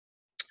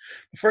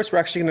First, we're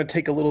actually going to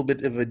take a little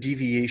bit of a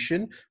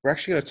deviation. We're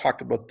actually going to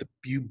talk about the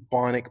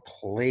bubonic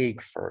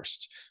plague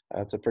first.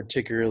 It's a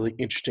particularly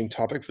interesting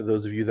topic for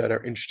those of you that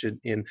are interested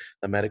in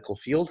the medical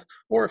field,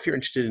 or if you're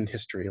interested in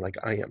history like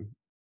I am.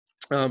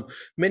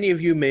 Many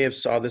of you may have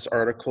saw this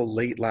article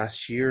late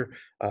last year,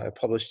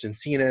 published in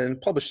CNN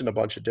and published in a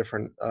bunch of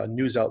different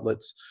news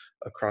outlets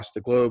across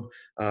the globe,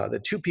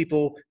 that two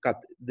people got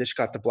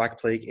the Black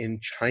Plague in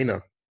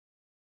China.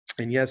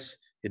 And yes,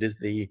 it is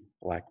the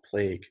Black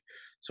Plague.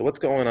 So what's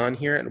going on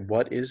here, and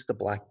what is the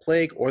Black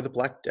Plague or the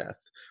Black Death?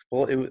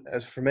 Well,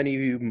 as for many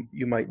of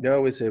you might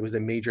know, it was a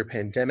major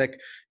pandemic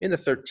in the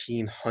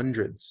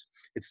 1300s.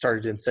 It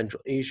started in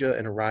Central Asia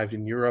and arrived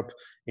in Europe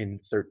in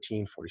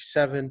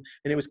 1347,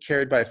 and it was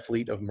carried by a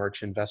fleet of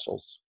merchant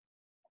vessels.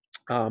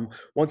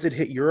 Once it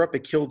hit Europe,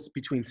 it killed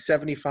between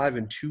 75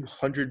 and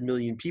 200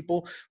 million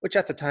people, which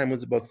at the time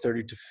was about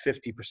 30 to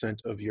 50%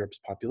 of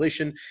Europe's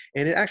population.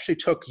 And it actually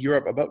took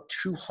Europe about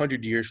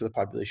 200 years for the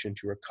population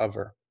to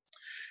recover.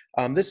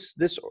 This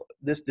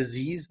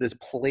disease, this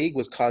plague,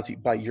 was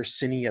caused by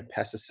Yersinia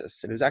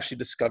pestis, and it was actually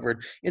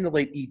discovered in the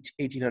late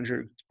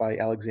 1800s by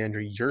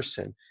Alexander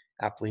Yersin,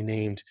 aptly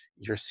named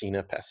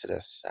Yersinia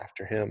pestis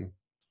after him.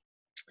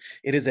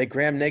 It is a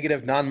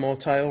gram-negative,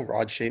 non-motile,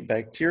 rod-shaped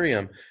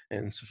bacterium.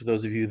 And so for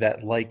those of you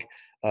that like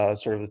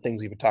sort of the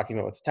things we've been talking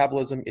about with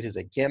metabolism, it is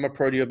a gamma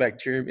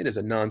proteobacterium. It is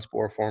a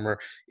non-spore former.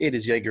 It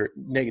is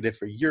negative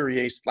for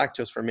urease,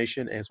 lactose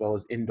formation, as well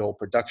as indole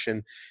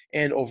production.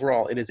 And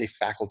overall, it is a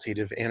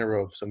facultative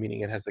anaerobe, so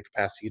meaning it has the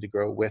capacity to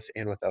grow with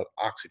and without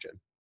oxygen.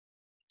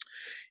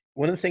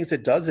 One of the things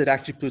it does, it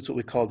actually puts what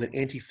we call an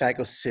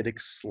antiphagocytic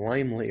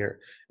slime layer.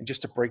 And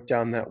just to break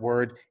down that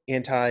word,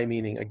 anti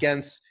meaning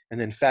against,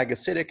 and then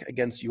phagocytic,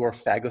 against your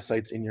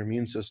phagocytes in your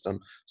immune system.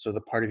 So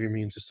the part of your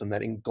immune system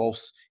that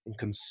engulfs and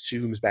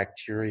consumes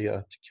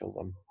bacteria to kill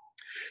them.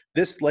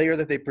 This layer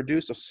that they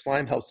produce of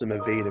slime helps them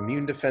evade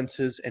immune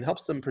defenses and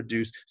helps them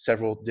produce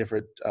several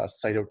different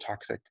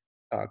cytotoxic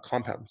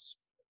compounds.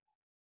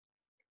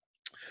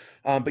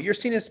 But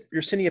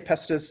Yersinia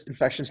pestis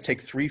infections take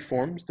three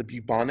forms: the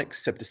bubonic,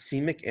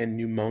 septicemic, and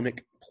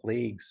pneumonic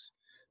plagues.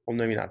 Well,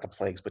 maybe not the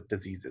plagues, but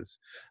diseases.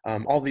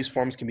 All these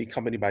forms can be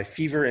accompanied by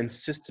fever and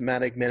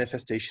systematic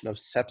manifestation of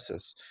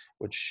sepsis,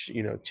 which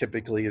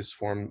typically is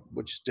shown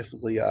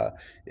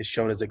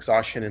as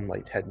exhaustion and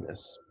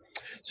lightheadedness.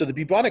 So the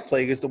bubonic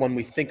plague is the one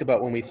we think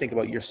about when we think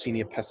about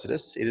Yersinia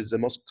pestis. It is the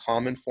most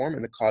common form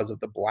and the cause of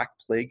the Black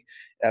Plague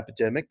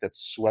epidemic that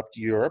swept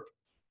Europe.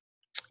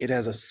 It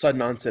has a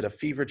sudden onset of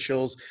fever,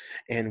 chills,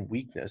 and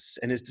weakness,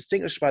 and is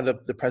distinguished by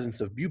the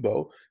presence of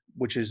bubo,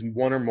 which is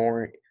one or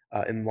more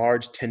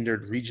enlarged,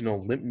 tendered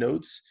regional lymph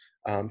nodes.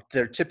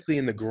 They're typically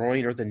in the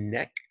groin or the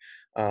neck,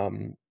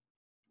 and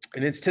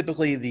it's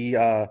typically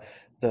the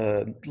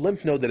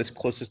lymph node that is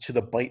closest to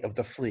the bite of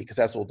the flea, because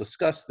as we'll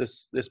discuss,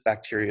 this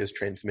bacteria is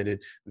transmitted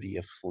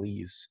via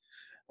fleas.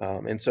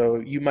 And so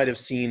you might have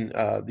seen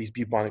these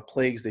bubonic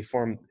plagues. They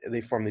form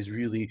these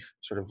really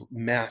sort of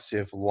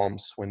massive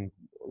lumps when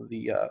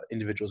the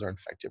individuals are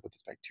infected with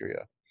this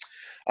bacteria.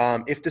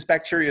 If this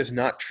bacteria is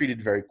not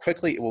treated very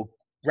quickly, it will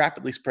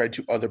rapidly spread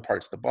to other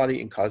parts of the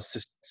body and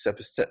cause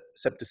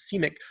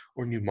septicemic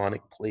or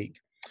pneumonic plague.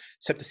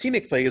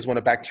 Septicemic plague is when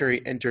a bacteria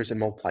enters and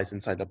multiplies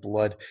inside the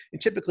blood.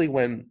 And typically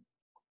when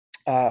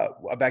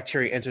a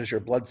bacteria enters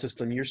your blood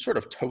system, you're sort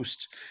of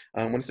toast.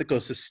 Once it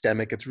goes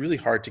systemic, it's really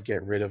hard to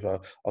get rid of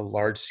a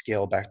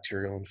large-scale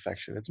bacterial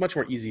infection. It's much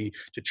more easy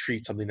to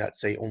treat something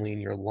that's, say, only in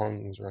your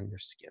lungs or on your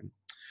skin.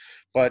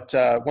 But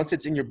once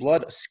it's in your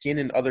blood, skin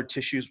and other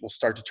tissues will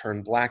start to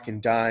turn black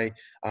and die.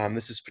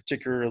 This is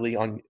particularly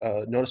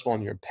noticeable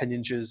on your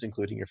appendages,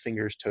 including your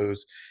fingers,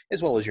 toes,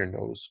 as well as your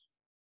nose.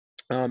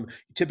 You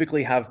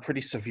typically have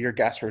pretty severe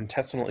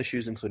gastrointestinal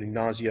issues, including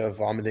nausea,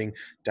 vomiting,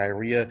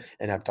 diarrhea,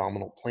 and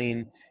abdominal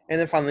pain. And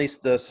then finally,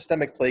 the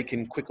systemic plague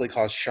can quickly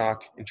cause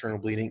shock, internal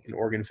bleeding, and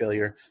organ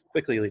failure,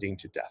 quickly leading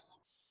to death.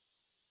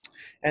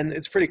 And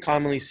it's pretty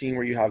commonly seen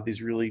where you have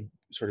these really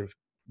sort of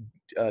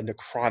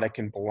necrotic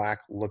and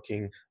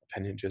black-looking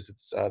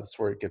appendages. That's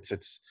where it gets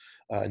its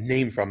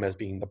name from, as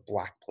being the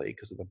Black Plague,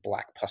 because of the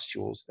black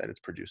pustules that it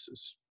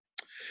produces.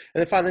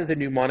 And then finally, the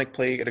pneumonic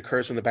plague, it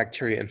occurs when the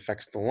bacteria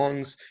infects the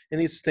lungs.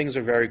 And these things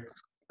are very,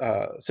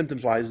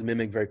 symptoms-wise,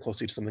 mimic very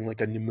closely to something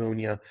like a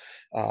pneumonia,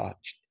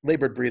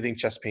 labored breathing,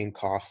 chest pain,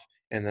 cough,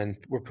 and then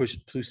we're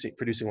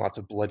producing lots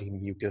of bloody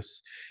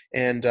mucus.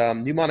 And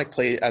pneumonic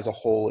plague as a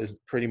whole is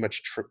pretty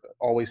much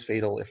always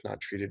fatal if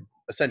not treated,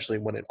 essentially,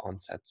 when it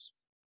onsets.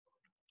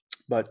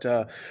 But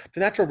the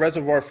natural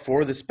reservoir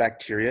for this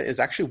bacteria is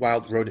actually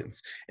wild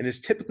rodents, and is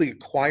typically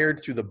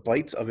acquired through the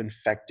bites of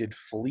infected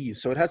fleas.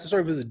 So it has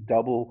sort of a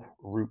double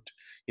route.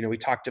 We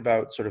talked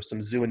about sort of some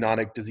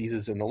zoonotic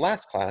diseases in the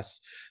last class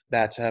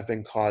that have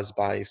been caused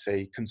by,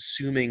 say,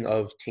 consuming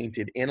of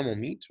tainted animal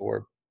meat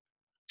or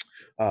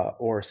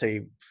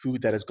say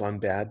food that has gone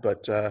bad.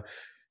 But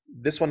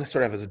this one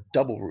sort of has a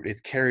double route.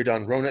 It's carried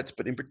on rodents,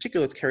 but in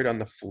particular, it's carried on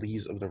the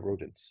fleas of the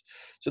rodents.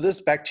 So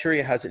this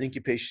bacteria has an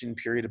incubation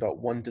period about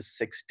 1 to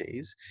 6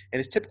 days, and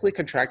is typically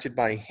contracted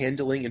by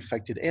handling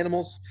infected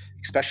animals,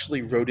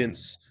 especially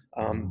rodents,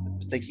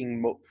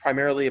 thinking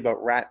primarily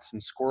about rats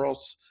and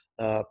squirrels,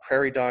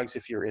 prairie dogs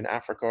if you're in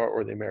Africa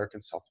or the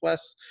American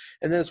Southwest,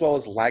 and then as well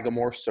as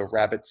lagomorphs, so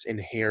rabbits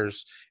and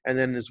hares, and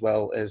then as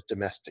well as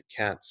domestic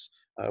cats,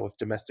 with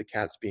domestic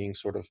cats being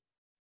sort of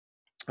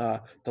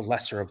the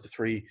lesser of the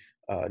three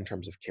in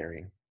terms of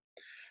carrying.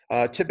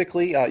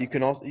 Typically, you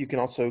can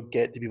also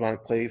get the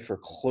bubonic plague for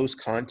close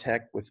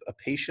contact with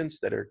patients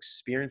that are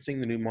experiencing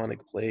the pneumonic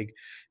plague.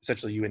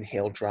 Essentially, you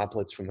inhale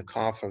droplets from the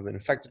cough of an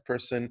infected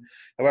person.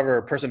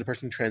 However,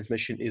 person-to-person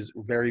transmission is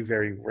very,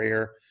 very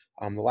rare.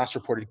 The last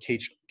reported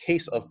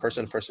case of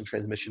person-to-person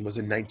transmission was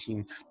in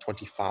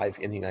 1925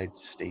 in the United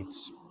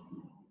States.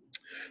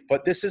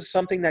 But this is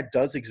something that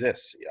does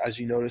exist. As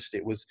you noticed,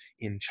 it was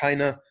in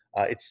China.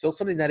 It's still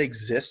something that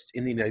exists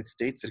in the United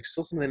States. It's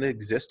still something that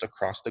exists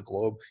across the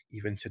globe,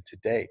 even to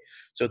today.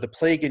 So the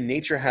plague in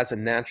nature has a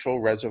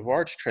natural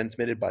reservoir. It's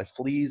transmitted by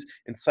fleas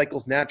and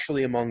cycles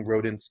naturally among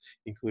rodents,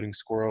 including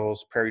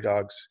squirrels, prairie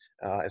dogs,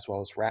 as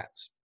well as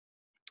rats.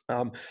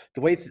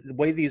 The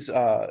way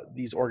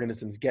these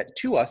organisms get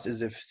to us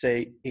is if,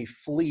 say, a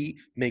flea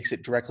makes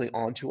it directly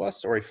onto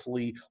us, or a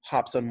flea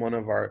hops on one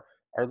of our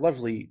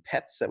lovely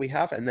pets that we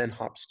have and then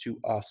hops to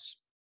us.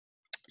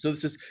 So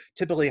this is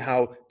typically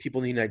how people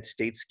in the United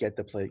States get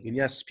the plague. And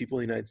yes, people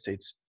in the United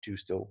States do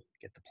still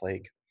get the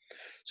plague.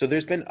 So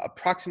there's been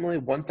approximately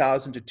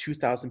 1,000 to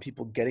 2,000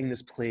 people getting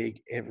this plague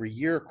every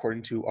year,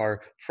 according to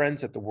our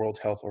friends at the World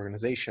Health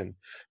Organization.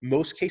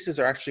 Most cases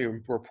are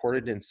actually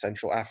reported in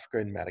Central Africa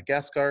and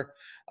Madagascar.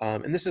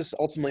 And this is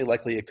ultimately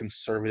likely a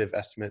conservative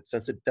estimate,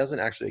 since it doesn't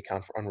actually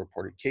account for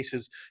unreported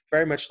cases,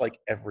 very much like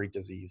every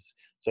disease.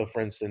 So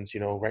for instance,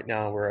 right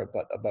now we're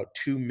about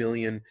 2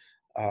 million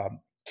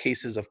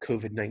cases of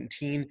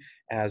COVID-19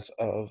 as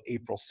of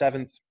April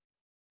 7th.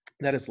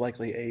 That is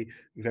likely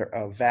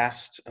a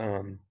vast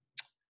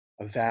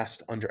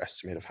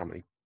underestimate of how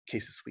many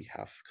cases we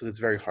have, because it's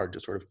very hard to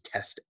sort of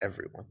test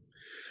everyone.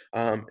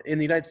 In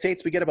the United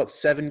States, we get about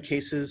 7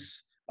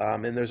 cases,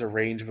 and there's a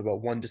range of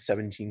about 1 to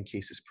 17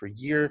 cases per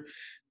year.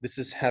 This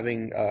is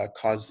having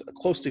caused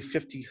close to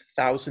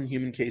 50,000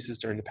 human cases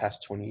during the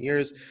past 20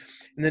 years.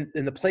 And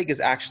the plague is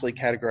actually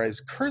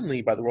categorized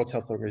currently by the World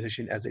Health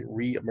Organization as a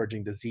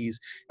re-emerging disease,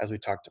 as we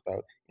talked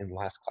about in the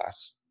last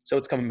class. So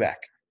it's coming back.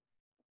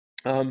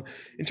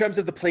 In terms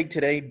of the plague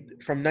today,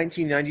 from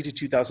 1990 to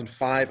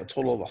 2005, a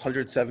total of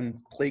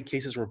 107 plague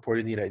cases were reported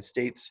in the United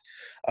States.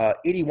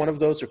 81 of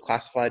those are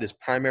classified as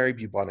primary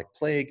bubonic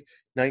plague,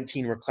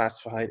 19 were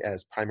classified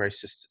as primary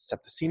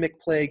septicemic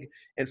plague,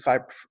 and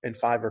five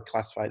are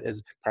classified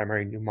as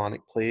primary pneumonic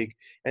plague,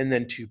 and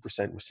then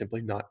 2% were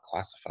simply not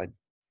classified.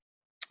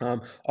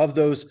 Of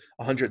those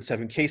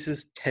 107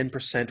 cases,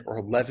 10% or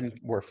 11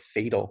 were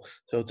fatal.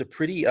 So it's a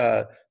pretty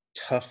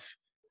tough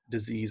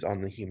disease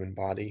on the human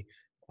body.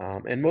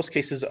 And most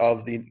cases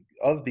of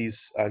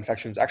these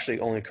infections actually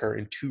only occur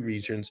in 2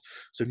 regions,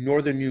 so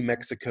northern New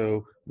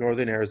Mexico,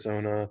 northern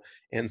Arizona,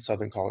 and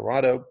southern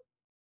Colorado.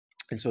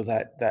 And so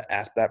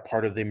that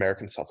part of the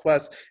American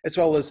Southwest, as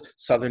well as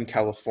Southern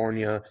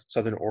California,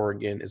 Southern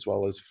Oregon, as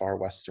well as far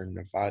western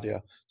Nevada.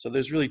 So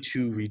there's really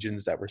 2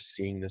 regions that we're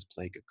seeing this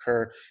plague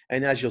occur.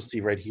 And as you'll see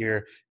right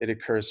here, it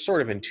occurs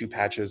sort of in 2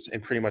 patches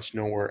and pretty much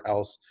nowhere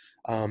else.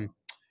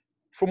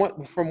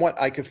 From what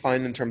I could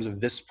find in terms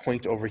of this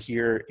point over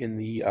here in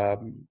the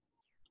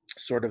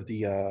sort of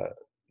the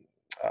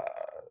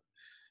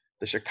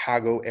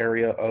Chicago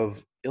area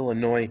of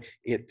Illinois,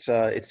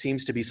 it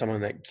seems to be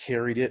someone that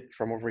carried it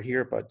from over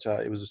here, but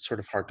it was sort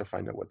of hard to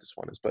find out what this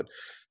one is. But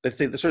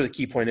the sort of the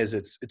key point is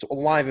it's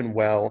alive and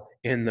well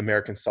in the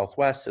American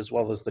Southwest, as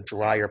well as the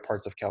drier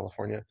parts of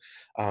California,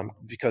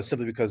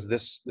 simply because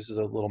this is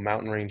a little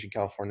mountain range in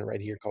California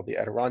right here called the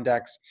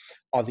Adirondacks.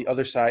 On the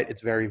other side,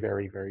 it's very,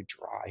 very, very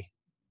dry.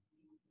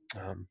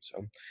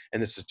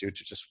 And this is due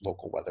to just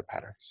local weather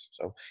patterns.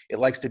 So it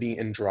likes to be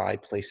in dry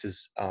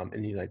places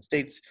in the United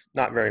States,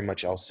 not very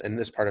much else. In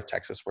this part of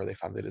Texas where they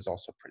found it is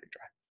also pretty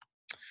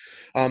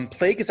dry.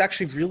 Plague is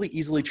actually really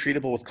easily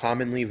treatable with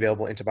commonly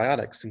available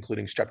antibiotics,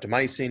 including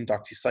streptomycin,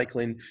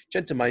 doxycycline,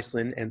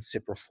 gentamicin, and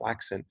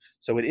ciprofloxacin.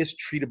 So it is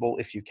treatable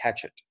if you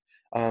catch it.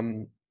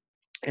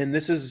 And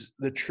this is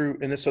the true,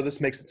 so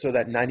this makes it so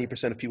that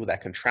 90% of people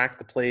that contract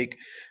the plague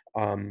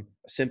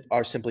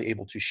are simply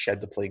able to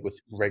shed the plague with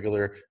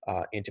regular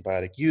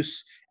antibiotic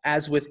use.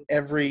 As with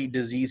every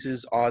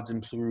disease's, odds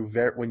improve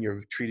when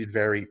you're treated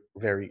very,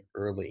 very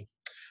early.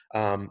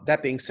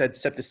 That being said,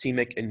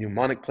 septicemic and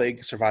pneumonic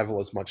plague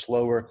survival is much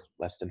lower,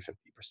 less than 50%.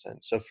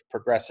 So if it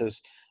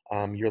progresses,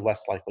 you're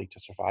less likely to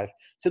survive,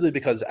 simply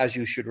because, as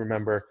you should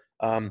remember,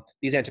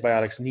 these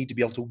antibiotics need to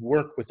be able to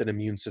work with an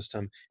immune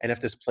system. And if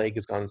this plague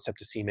has gone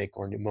septicemic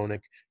or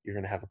pneumonic, you're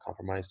going to have a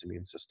compromised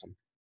immune system.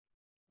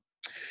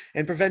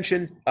 And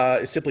prevention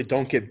is simply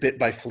don't get bit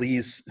by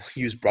fleas,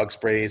 use bug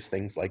sprays,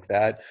 things like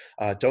that.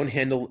 Don't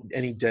handle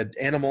any dead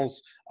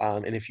animals.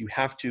 And if you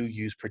have to,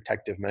 use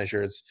protective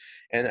measures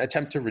and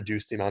attempt to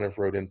reduce the amount of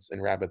rodents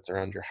and rabbits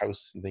around your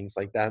house and things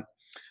like that.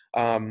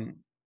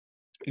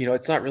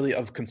 It's not really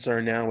of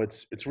concern now.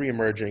 It's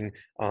reemerging,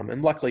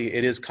 and luckily,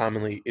 it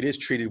is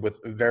treated with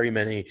very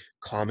many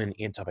common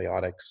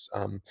antibiotics,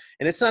 and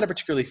it's not a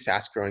particularly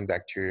fast-growing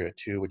bacteria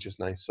too, which is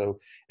nice. So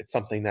it's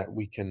something that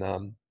we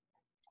can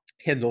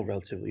handle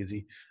relatively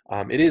easy.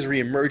 It is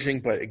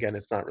reemerging, but again,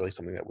 it's not really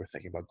something that we're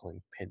thinking about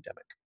going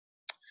pandemic.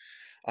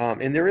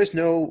 And there is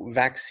no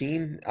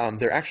vaccine.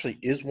 There actually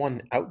is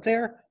one out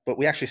there, but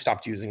we actually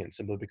stopped using it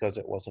simply because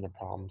it wasn't a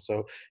problem.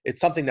 So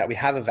it's something that we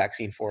have a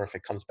vaccine for if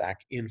it comes back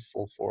in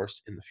full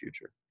force in the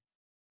future.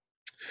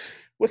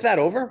 With that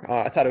over,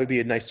 I thought it would be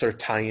a nice sort of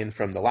tie-in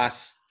from the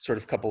last sort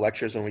of couple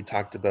lectures when we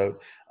talked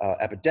about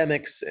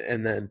epidemics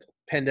and then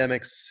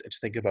pandemics, to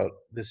think about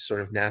this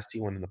sort of nasty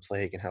one in the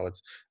plague and how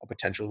it's a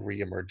potential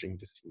re-emerging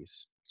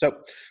disease. So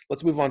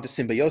let's move on to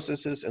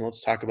symbioses, and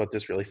let's talk about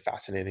this really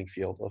fascinating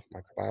field of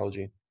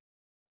microbiology.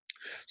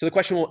 So the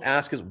question we'll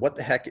ask is, what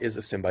the heck is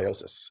a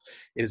symbiosis?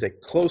 It is a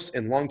close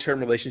and long-term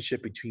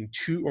relationship between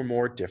two or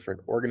more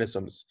different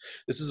organisms.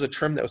 This is a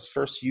term that was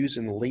first used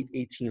in the late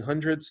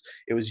 1800s.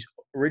 It was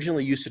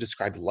originally used to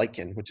describe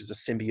lichen, which is a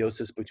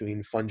symbiosis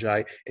between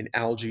fungi and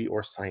algae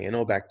or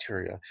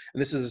cyanobacteria.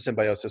 And this is a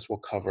symbiosis we'll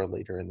cover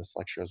later in this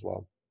lecture as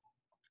well.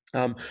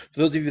 For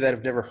those of you that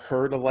have never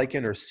heard a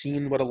lichen or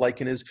seen what a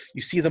lichen is,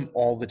 you see them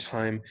all the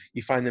time.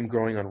 You find them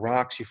growing on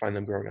rocks, you find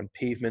them growing on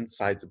pavements,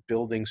 sides of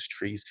buildings,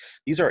 trees.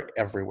 These are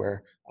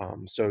everywhere.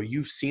 So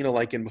you've seen a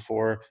lichen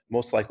before.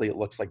 Most likely it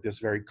looks like this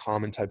very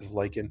common type of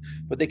lichen,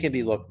 but they can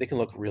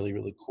look really,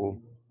 really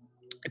cool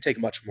and take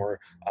much more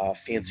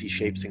fancy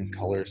shapes and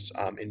colors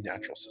in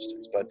natural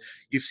systems. But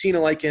you've seen a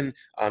lichen,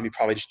 you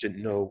probably just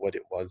didn't know what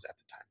it was at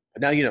the time.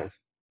 But now you know.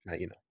 Now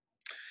you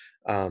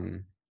know.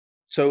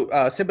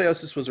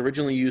 Symbiosis was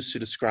originally used to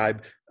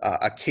describe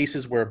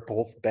cases where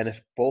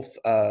both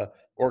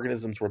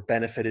organisms were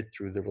benefited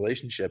through the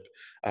relationship.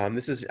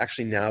 This is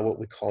actually now what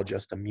we call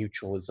just a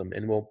mutualism,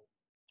 and we'll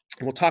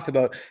talk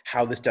about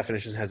how this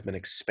definition has been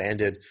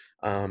expanded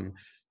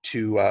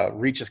to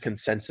reach a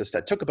consensus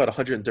that took about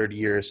 130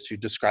 years to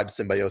describe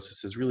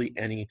symbiosis as really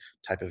any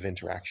type of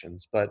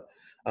interactions. But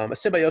a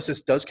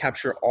symbiosis does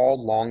capture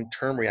all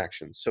long-term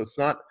reactions. So it's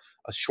not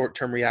a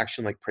short-term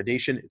reaction like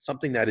predation. It's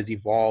something that is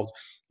evolved.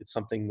 It's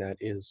something that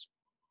is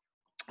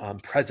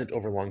present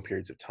over long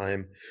periods of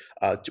time.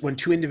 When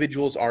two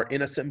individuals are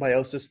in a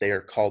symbiosis, they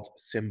are called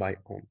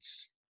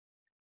symbionts.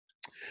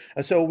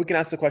 And so we can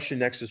ask the question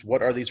next is,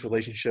 what are these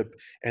relationships?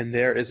 And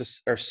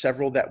are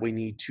several that we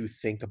need to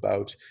think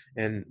about,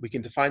 and we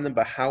can define them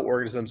by how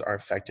organisms are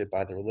affected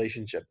by the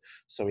relationship.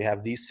 So we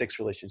have these 6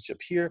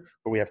 relationships here,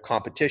 where we have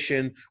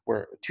competition,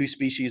 where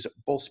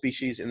both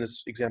species in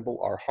this example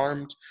are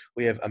harmed.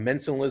 We have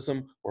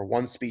amensalism, where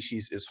one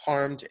species is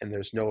harmed and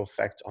there's no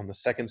effect on the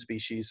second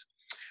species.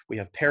 We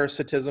have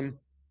parasitism,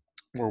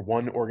 where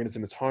one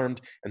organism is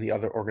harmed and the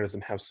other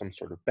organism has some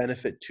sort of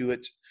benefit to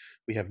it.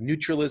 We have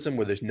neutralism,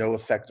 where there's no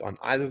effect on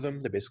either of them.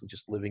 They're basically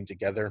just living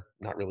together,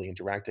 not really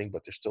interacting,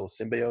 but they're still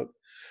a symbiote.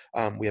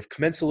 We have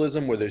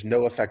commensalism, where there's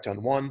no effect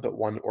on one, but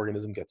one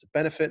organism gets a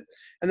benefit.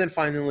 And then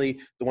finally,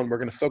 the one we're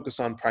going to focus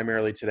on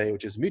primarily today,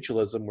 which is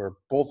mutualism, where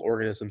both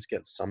organisms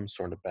get some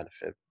sort of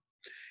benefit.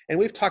 And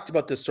we've talked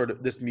about this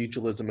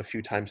mutualism a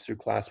few times through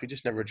class. We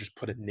just never just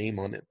put a name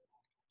on it.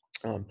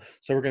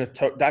 So we're going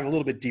to dive a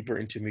little bit deeper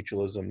into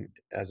mutualism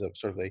as a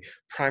sort of a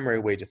primary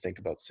way to think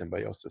about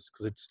symbiosis,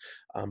 because it's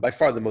by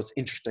far the most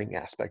interesting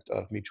aspect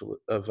of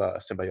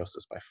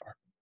symbiosis by far.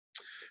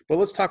 But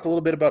let's talk a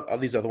little bit about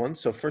these other ones.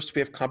 So first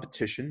we have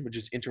competition, which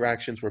is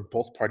interactions where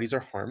both parties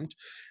are harmed.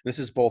 This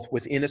is both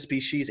within a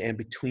species and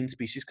between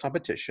species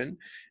competition.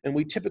 And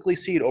we typically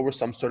see it over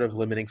some sort of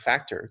limiting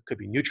factor. It could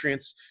be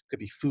nutrients, could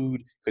be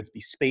food, could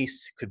be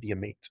space, could be a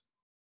mate.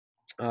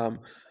 Um,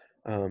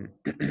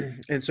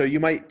 and so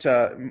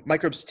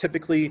microbes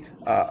typically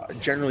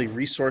generally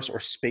resource or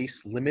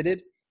space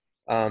limited,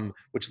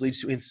 which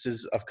leads to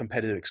instances of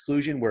competitive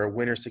exclusion where a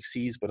winner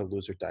succeeds but a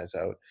loser dies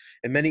out.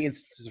 And many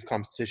instances of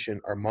competition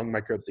among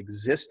microbes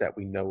exist that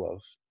we know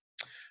of.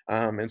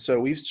 And so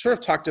we've sort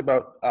of talked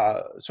about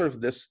sort of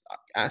this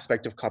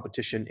aspect of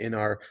competition in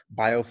our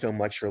biofilm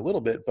lecture a little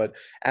bit, but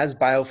as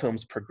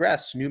biofilms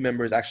progress, new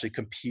members actually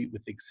compete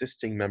with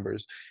existing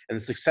members, and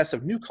the success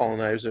of new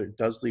colonizer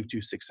does lead to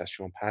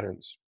successional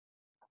patterns.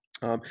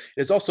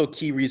 It's also a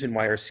key reason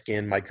why our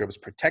skin microbes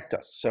protect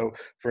us. So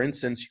for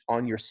instance,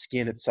 on your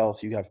skin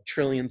itself, you have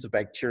trillions of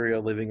bacteria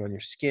living on your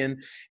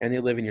skin, and they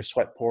live in your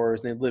sweat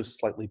pores, and they live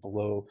slightly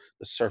below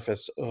the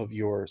surface of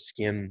your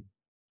skin.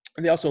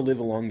 And they also live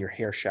along your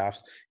hair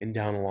shafts and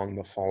down along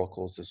the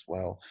follicles as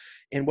well.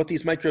 And what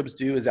these microbes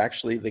do is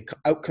actually they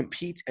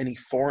outcompete any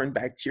foreign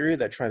bacteria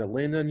that try to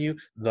land on you,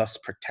 thus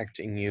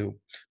protecting you.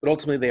 But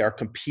ultimately, they are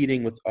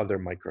competing with other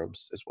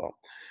microbes as well.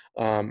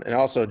 And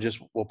also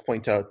just will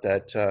point out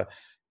that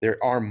there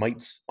are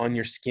mites on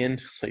your skin.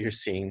 So you're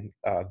seeing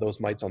those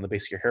mites on the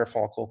base of your hair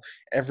follicle.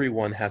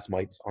 Everyone has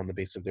mites on the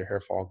base of their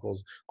hair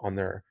follicles, on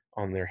their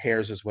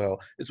hairs as well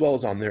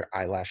as on their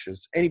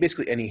eyelashes.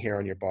 Basically any hair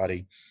on your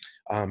body.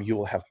 You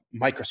will have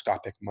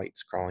microscopic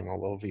mites crawling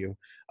all over you.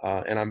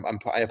 And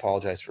I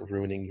apologize for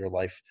ruining your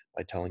life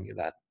by telling you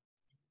that.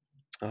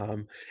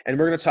 And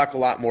we're going to talk a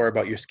lot more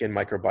about your skin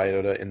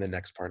microbiota in the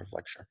next part of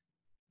lecture.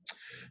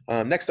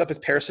 Next up is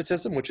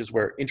parasitism, which is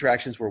where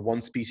interactions where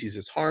one species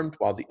is harmed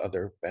while the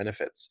other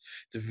benefits.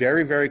 It's a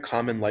very, very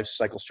common life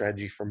cycle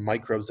strategy for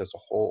microbes as a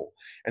whole.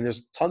 And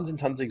there's tons and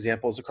tons of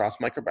examples across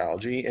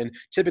microbiology. And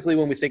typically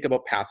when we think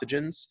about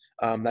pathogens,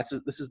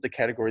 this is the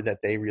category that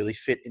they really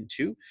fit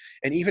into.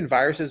 And even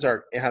viruses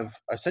have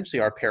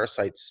essentially are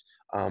parasites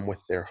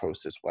with their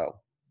hosts as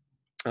well.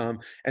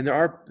 And there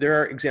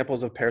are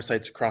examples of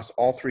parasites across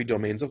all three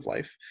domains of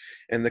life.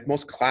 And the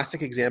most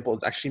classic example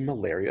is actually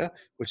malaria,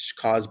 which is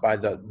caused by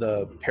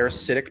the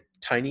parasitic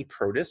tiny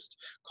protist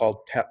called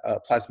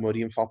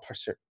Plasmodium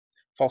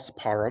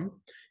falciparum.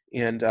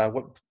 And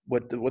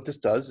what this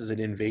does is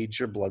it invades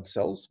your blood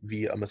cells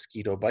via a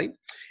mosquito bite.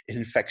 It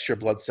infects your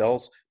blood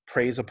cells,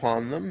 preys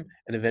upon them,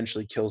 and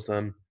eventually kills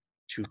them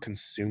to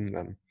consume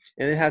them.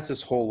 And it has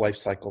this whole life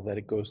cycle that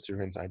it goes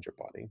through inside your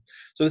body.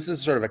 So this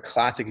is sort of a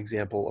classic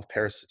example of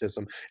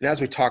parasitism. And as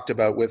we talked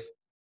about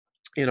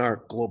in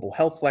our global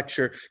health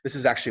lecture, this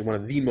is actually one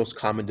of the most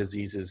common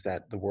diseases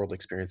that the world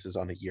experiences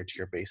on a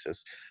year-to-year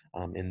basis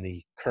in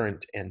the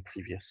current and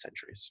previous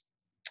centuries.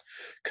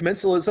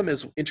 Commensalism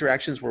is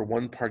interactions where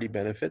one party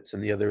benefits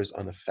and the other is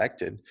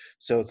unaffected.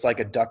 So it's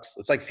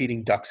like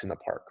feeding ducks in the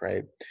park,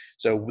 right?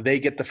 So they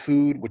get the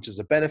food, which is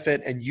a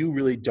benefit, and you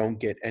really don't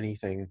get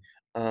anything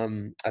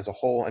as a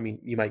whole. I mean,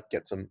 you might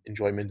get some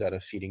enjoyment out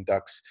of feeding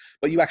ducks,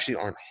 but you actually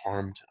aren't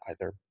harmed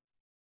either.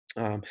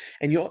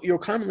 And you'll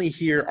commonly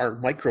hear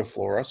our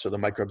microflora, so the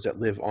microbes that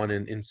live on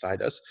and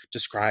inside us,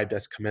 described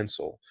as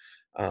commensal.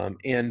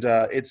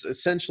 It's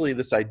essentially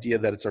this idea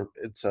that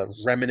it's a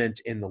remnant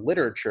in the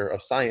literature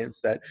of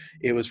science that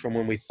it was from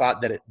when we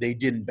thought that they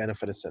didn't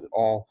benefit us at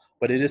all,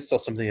 but it is still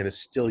something that is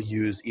still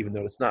used, even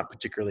though it's not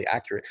particularly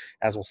accurate,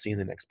 as we'll see in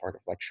the next part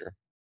of lecture.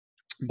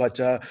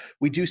 But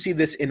we do see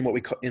this in what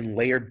we call in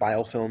layered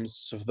biofilms.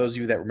 So for those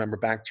of you that remember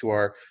back to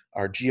our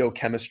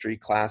geochemistry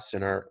class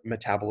and our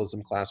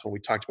metabolism class, when we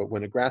talked about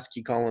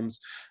Winogradsky columns,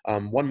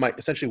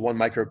 essentially one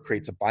microbe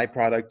creates a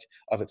byproduct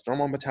of its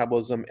normal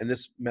metabolism, and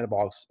this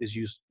metabolite is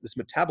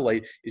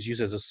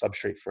used as a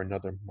substrate for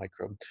another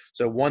microbe.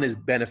 So one is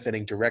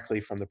benefiting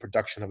directly from the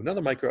production of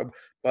another microbe,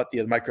 but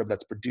the microbe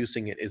that's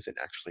producing it isn't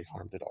actually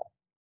harmed at all.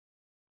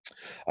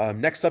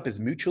 Next up is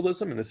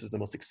mutualism, and this is the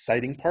most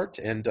exciting part.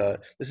 And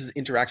this is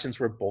interactions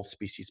where both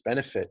species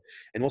benefit.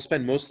 And we'll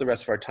spend most of the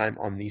rest of our time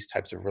on these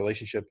types of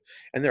relationship.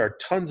 And there are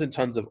tons and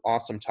tons of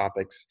awesome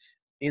topics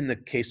in the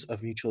case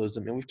of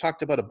mutualism. And we've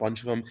talked about a bunch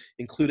of them,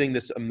 including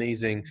this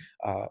amazing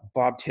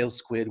bobtail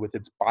squid with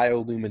its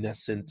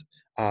bioluminescent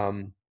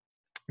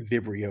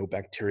Vibrio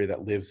bacteria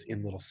that lives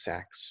in little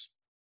sacs.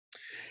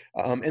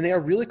 And they are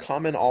really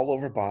common all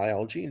over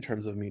biology in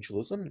terms of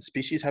mutualism.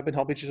 Species have been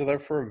helping each other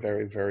for a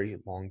very, very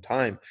long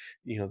time.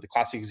 You know, the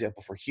classic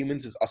example for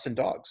humans is us and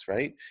dogs,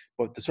 right?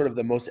 But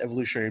the most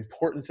evolutionary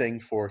important thing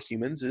for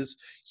humans is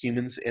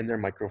humans and their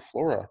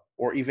microflora,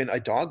 or even a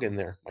dog in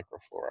their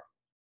microflora.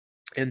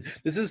 And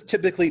this is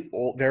typically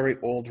very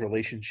old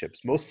relationships.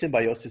 Most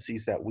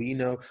symbioses that we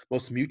know,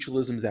 most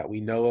mutualisms that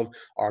we know of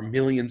are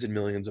millions and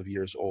millions of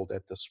years old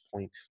at this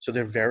point. So they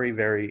have a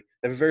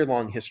very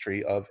long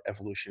history of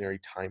evolutionary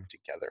time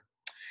together.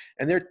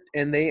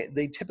 And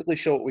they typically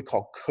show what we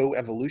call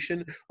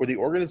coevolution, where the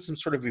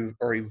organisms sort of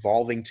are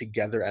evolving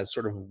together as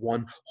sort of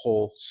one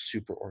whole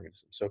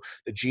superorganism. So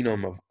the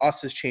genome of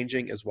us is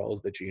changing as well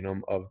as the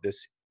genome of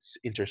this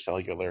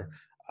intercellular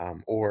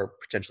or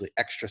potentially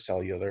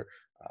extracellular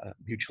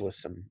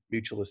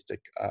mutualistic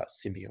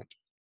symbiont.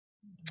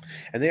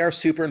 And they are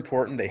super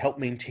important. They help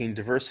maintain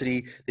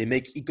diversity. They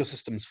make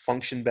ecosystems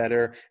function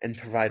better and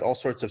provide all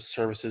sorts of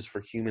services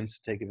for humans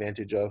to take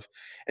advantage of.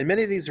 And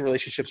many of these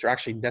relationships are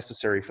actually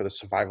necessary for the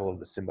survival of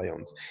the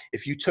symbionts.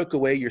 If you took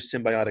away your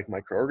symbiotic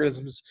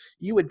microorganisms,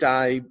 you would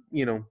die,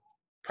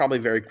 probably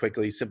very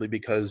quickly, simply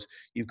because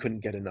you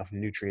couldn't get enough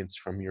nutrients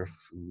from your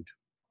food.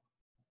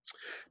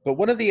 But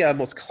one of the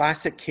most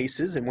classic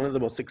cases and one of the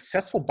most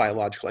successful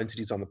biological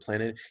entities on the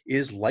planet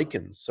is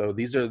lichens. So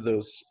these are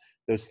those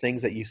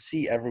things that you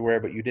see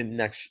everywhere, but you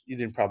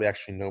didn't probably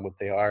actually know what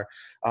they are.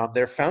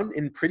 They're found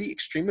in pretty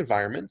extreme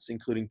environments,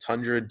 including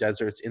tundra,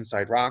 deserts,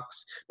 inside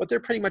rocks, but they're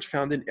pretty much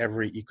found in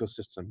every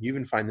ecosystem. You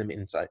even find them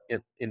in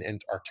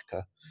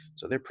Antarctica.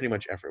 So they're pretty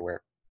much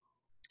everywhere.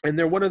 And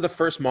they're one of the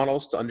first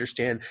models to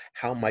understand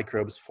how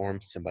microbes form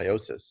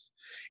symbiosis.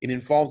 It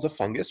involves a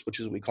fungus, which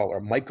is what we call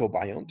our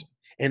microbiome,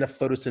 and a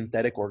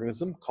photosynthetic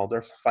organism called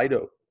our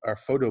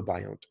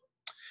photobiont.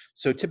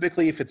 So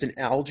typically, if it's an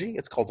algae,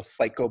 it's called a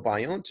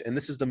phycobiont, and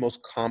this is the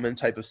most common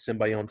type of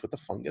symbiont with a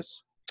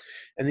fungus.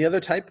 And the other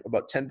type,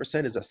 about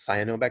 10%, is a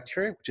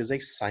cyanobacteria, which is a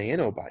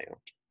cyanobiont.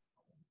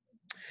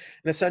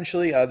 And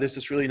essentially, there's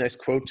this really nice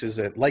quote, is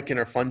that lichen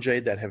are fungi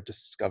that have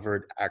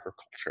discovered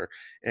agriculture.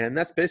 And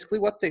that's basically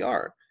what they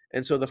are.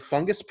 And so the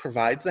fungus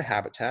provides the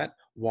habitat,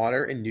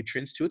 water, and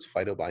nutrients to its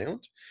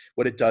phytobiont.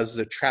 What it does is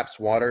it traps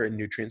water and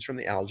nutrients from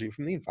the algae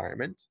from the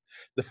environment.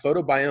 The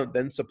photobiont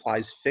then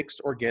supplies fixed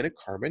organic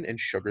carbon and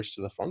sugars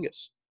to the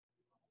fungus.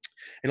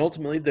 And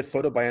ultimately, the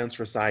photobionts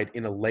reside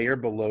in a layer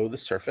below the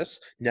surface,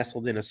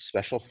 nestled in a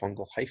special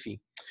fungal hyphae.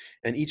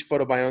 And each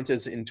photobiont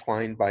is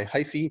entwined by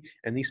hyphae,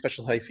 and these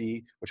special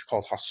hyphae, which are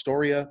called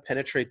haustoria,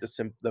 penetrate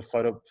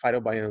the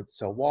phytobiont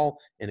cell wall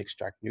and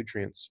extract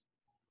nutrients.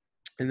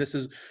 And this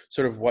is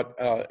sort of what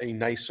a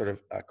nice sort of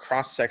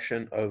cross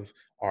section of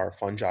our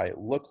fungi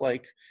look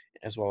like,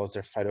 as well as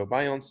their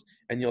phytobionts.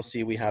 And you'll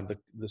see we have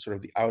the sort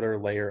of the outer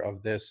layer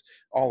of this,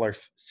 all our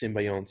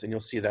symbionts, and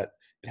you'll see that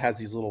it has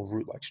these little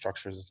root-like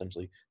structures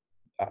essentially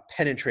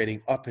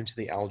penetrating up into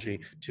the algae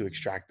to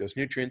extract those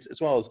nutrients,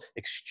 as well as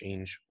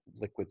exchange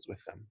liquids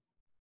with them.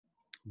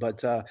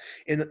 But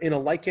in a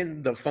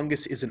lichen, the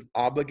fungus is an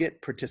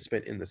obligate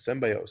participant in the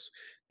symbiosis.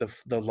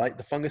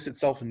 The fungus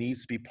itself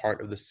needs to be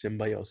part of the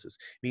symbiosis.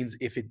 It means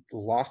if it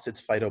lost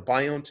its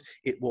phytobiont,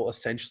 it will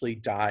essentially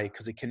die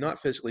because it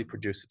cannot physically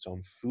produce its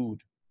own food.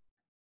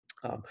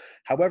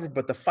 However,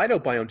 but the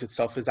phytobiont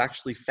itself is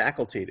actually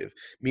facultative,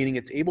 meaning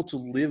it's able to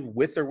live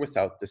with or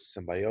without this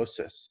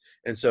symbiosis.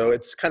 And so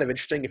it's kind of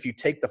interesting. If you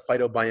take the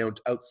phytobiont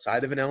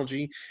outside of an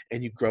algae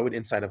and you grow it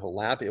inside of a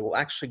lab, it will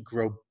actually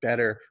grow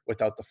better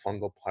without the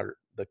fungal part,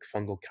 the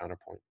fungal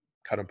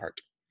counterpart.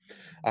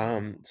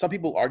 Some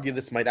people argue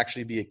this might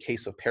actually be a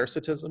case of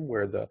parasitism,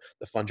 where the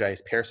fungi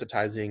is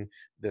parasitizing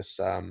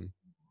this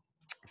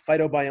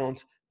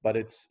phytobiont, but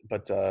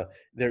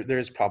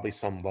there's probably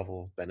some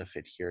level of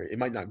benefit here. It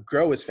might not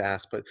grow as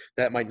fast, but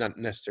that might not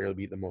necessarily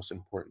be the most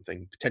important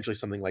thing. Potentially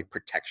something like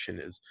protection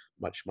is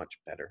much, much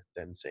better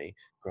than, say,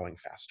 growing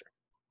faster.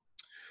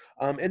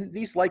 And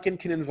these lichen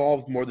can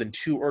involve more than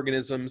 2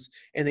 organisms,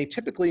 and they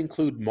typically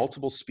include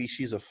multiple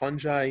species of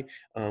fungi.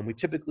 We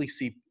typically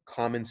see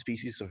common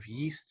species of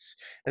yeasts,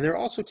 and there are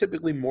also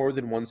typically more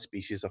than 1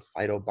 species of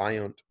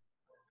phytobiont.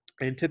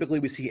 And typically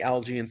we see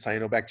algae and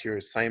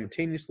cyanobacteria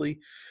simultaneously.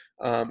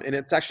 And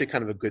it's actually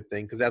kind of a good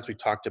thing, because as we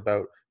talked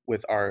about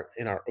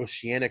in our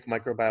oceanic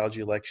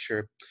microbiology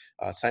lecture,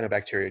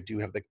 cyanobacteria do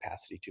have the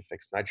capacity to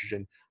fix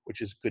nitrogen,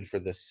 which is good for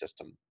this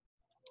system.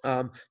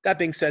 That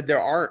being said,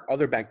 there are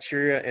other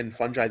bacteria and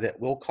fungi that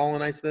will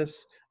colonize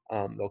this.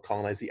 They'll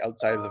colonize the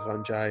outside of the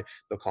fungi,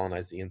 they'll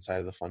colonize the inside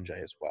of the fungi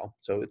as well.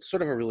 So it's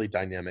sort of a really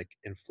dynamic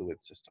and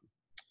fluid system.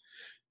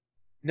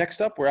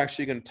 Next up, we're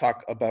actually going to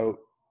talk about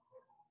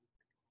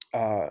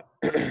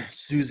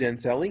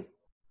zooxanthellae.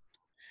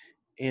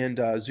 And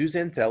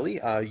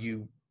zooxanthellae,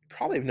 you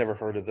probably have never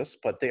heard of this,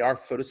 but they are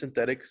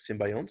photosynthetic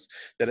symbionts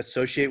that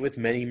associate with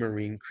many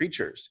marine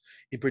creatures,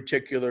 in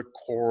particular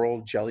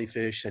coral,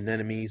 jellyfish,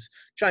 anemones,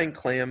 giant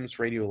clams,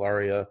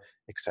 radiolaria,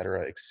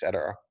 etc.,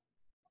 etc.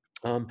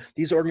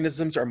 These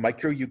organisms are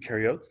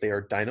microeukaryotes. They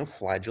are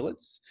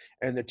dinoflagellates,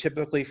 and they're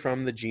typically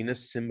from the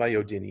genus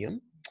Symbiodinium.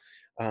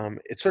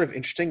 It's sort of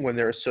interesting, when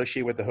they're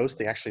associated with the host,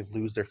 they actually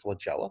lose their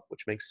flagella,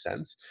 which makes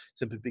sense,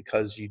 simply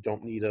because you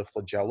don't need a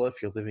flagella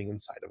if you're living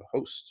inside of a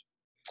host.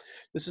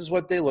 This is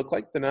what they look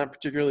like. They're not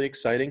particularly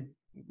exciting.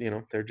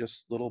 They're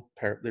just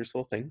there's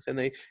little things, and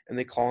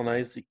they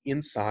colonize the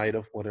inside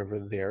of whatever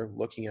they're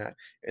looking at.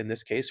 In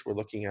this case, we're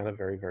looking at a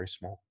very, very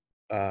small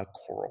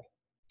coral.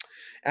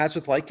 As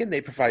with lichen,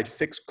 they provide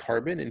fixed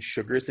carbon and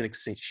sugars in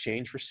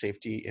exchange for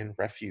safety and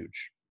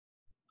refuge.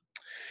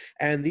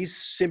 And these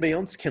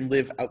symbionts can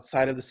live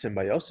outside of the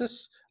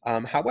symbiosis.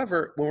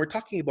 However, when we're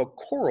talking about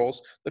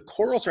corals, the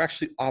corals are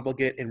actually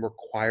obligate and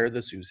require the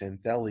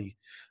zooxanthellae.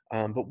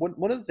 But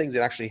one of the things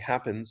that actually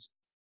happens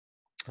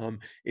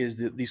is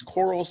that these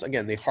corals,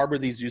 again, they harbor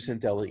these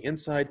zooxanthellae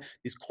inside.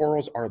 These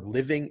corals are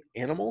living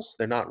animals.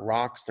 They're not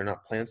rocks, they're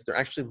not plants, they're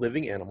actually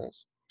living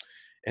animals.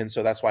 And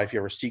so that's why if you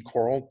ever see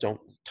coral, don't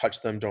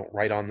touch them, don't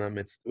write on them.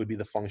 It would be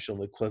the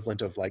functional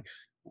equivalent of like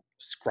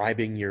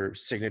scribing your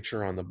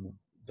signature on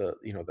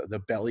the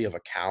belly of a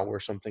cow or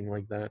something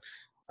like that.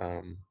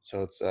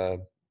 So it's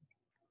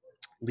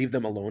leave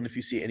them alone if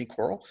you see any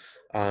coral.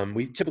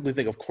 We typically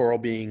think of coral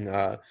being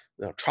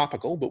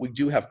tropical, but we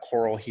do have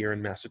coral here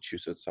in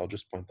Massachusetts. I'll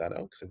just point that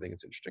out because I think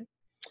it's interesting.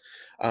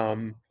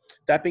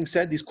 That being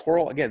said, these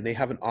coral, again, they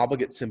have an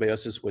obligate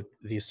symbiosis with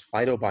these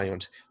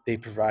phytobiont. They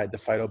provide the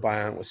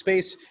phytobiont with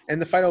space, and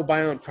the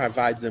phytobiont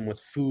provides them with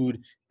food,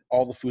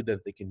 all the food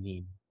that they can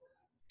need.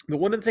 But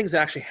one of the things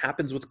that actually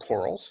happens with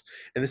corals,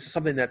 and this is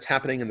something that's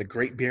happening in the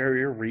Great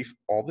Barrier Reef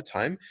all the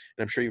time, and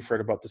I'm sure you've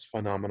heard about this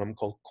phenomenon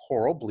called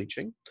coral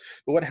bleaching.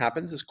 But what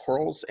happens is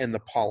corals and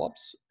the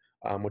polyps,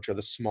 which are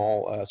the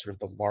small, sort of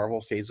the larval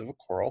phase of a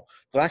coral,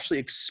 they'll actually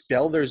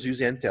expel their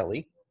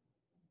zooxanthellae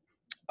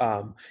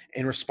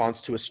in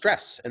response to a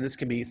stress. And this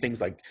can be things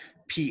like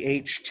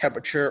pH,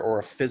 temperature, or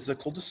a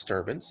physical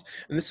disturbance.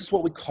 And this is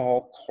what we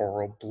call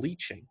coral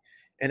bleaching.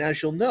 And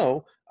as you'll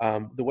know,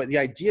 the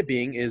idea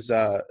being is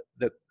that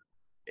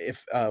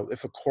if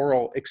a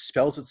coral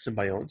expels its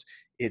symbiont,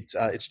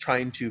 it's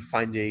trying to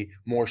find a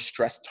more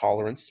stress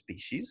tolerant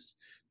species.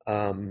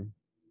 And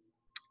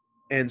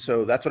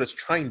so that's what it's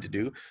trying to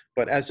do.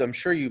 But as I'm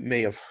sure you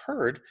may have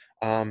heard,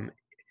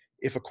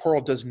 if a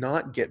coral does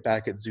not get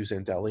back its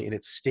zooxanthellae and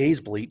it stays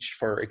bleached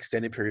for an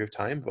extended period of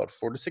time, about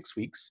 4 to 6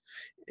 weeks,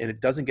 and it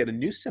doesn't get a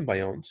new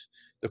symbiont,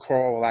 the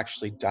coral will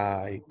actually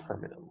die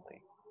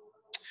permanently.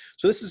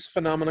 So this is a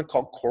phenomenon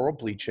called coral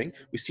bleaching.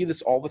 We see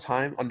this all the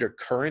time under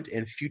current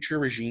and future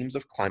regimes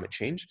of climate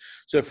change.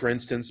 So for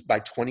instance,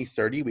 by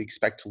 2030, we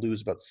expect to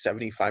lose about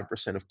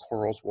 75% of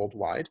corals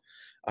worldwide.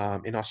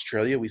 In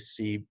Australia, we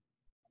see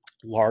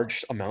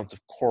large amounts of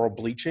coral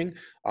bleaching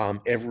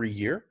every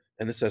year.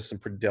 And this has some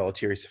pretty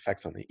deleterious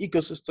effects on the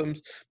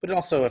ecosystems, but it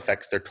also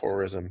affects their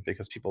tourism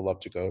because people love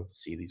to go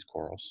see these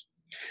corals.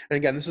 And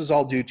again, this is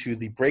all due to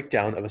the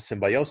breakdown of a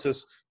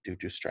symbiosis due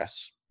to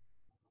stress.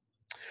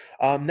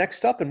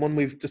 Next up, and one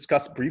we've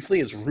discussed briefly,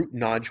 is root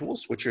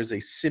nodules, which is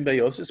a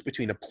symbiosis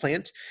between a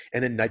plant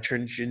and a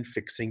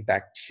nitrogen-fixing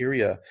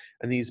bacteria.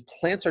 And these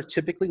plants are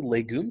typically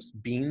legumes: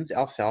 beans,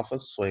 alfalfa,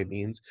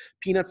 soybeans,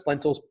 peanuts,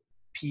 lentils,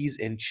 peas,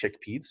 and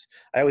chickpeas.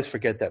 I always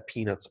forget that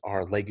peanuts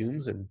are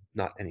legumes and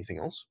not anything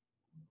else.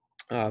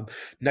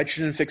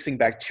 Nitrogen-fixing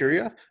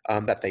bacteria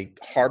that they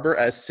harbor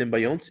as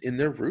symbionts in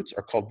their roots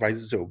are called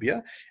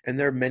rhizobia, and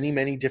there are many,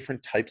 many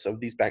different types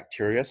of these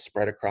bacteria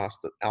spread across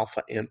the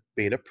alpha and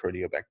beta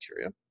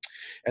proteobacteria.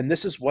 And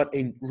this is what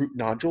a root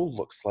nodule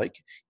looks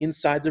like.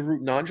 Inside the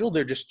root nodule,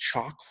 they're just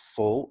chock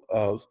full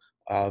of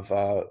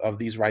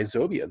these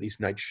rhizobia,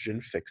 these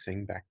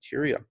nitrogen-fixing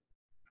bacteria.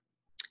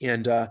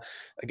 And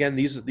again,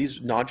 these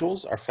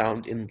nodules are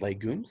found in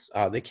legumes.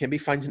 They can be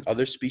found in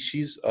other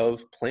species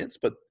of plants,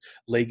 but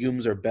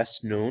legumes are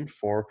best known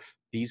for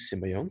these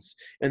symbionts.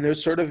 And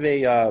there's sort of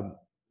a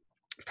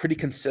pretty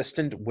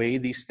consistent way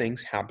these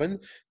things happen.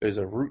 There's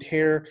a root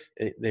hair,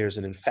 there's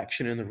an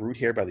infection in the root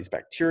hair by these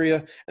bacteria,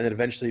 and then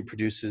eventually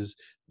produces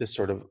this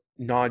sort of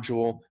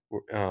nodule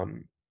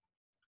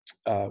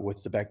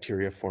with the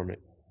bacteria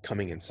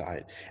coming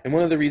inside. And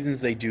one of the reasons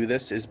they do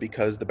this is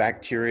because the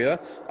bacteria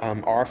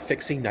are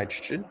fixing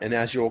nitrogen. And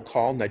as you'll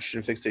recall,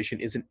 nitrogen fixation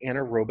is an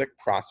anaerobic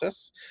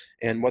process.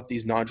 And what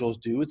these nodules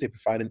do is they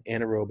provide an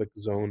anaerobic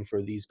zone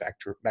for these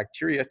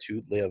bacteria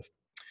to live.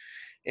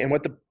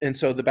 And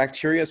so the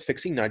bacteria is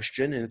fixing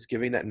nitrogen, and it's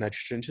giving that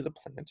nitrogen to the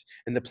plant.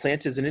 And the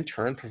plant is in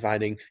turn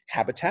providing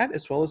habitat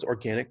as well as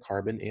organic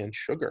carbon and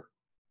sugar.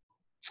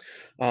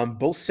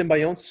 Both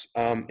symbionts,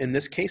 in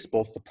this case,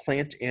 both the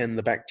plant and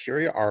the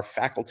bacteria are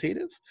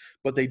facultative,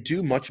 but they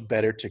do much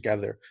better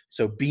together.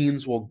 So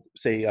beans will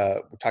say,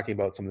 we're talking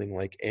about something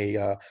like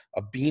a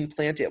bean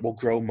plant, it will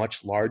grow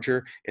much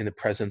larger in the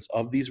presence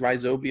of these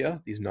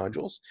rhizobia, these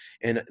nodules,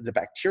 and the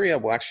bacteria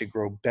will actually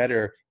grow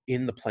better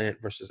in the plant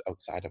versus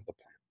outside of the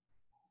plant.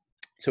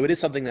 So it is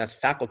something that's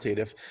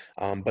facultative,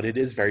 but it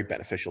is very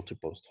beneficial to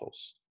both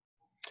hosts.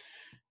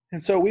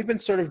 And so we've been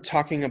sort of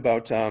talking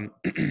about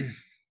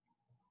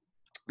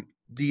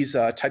these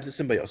types of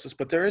symbiosis,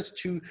 but there is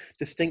two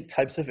distinct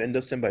types of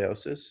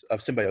symbiosis, I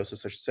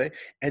should say,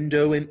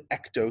 endo and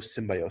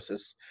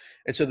ectosymbiosis.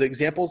 And so the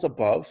examples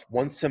above,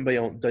 one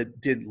symbiont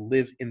did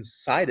live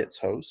inside its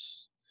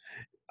host,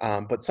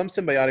 but some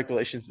symbiotic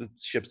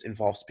relationships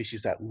involve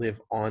species that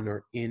live on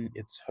or in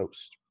its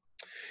host.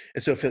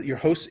 And so if your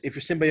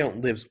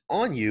symbiont lives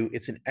on you,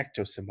 it's an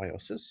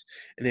ectosymbiosis.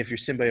 And if your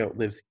symbiont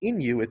lives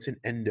in you, it's an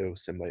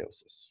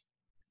endosymbiosis.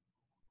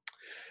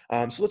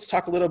 So let's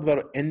talk a little bit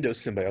about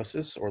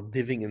endosymbiosis, or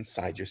living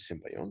inside your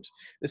symbiont.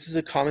 This is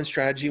a common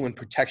strategy when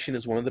protection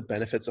is one of the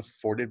benefits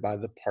afforded by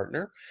the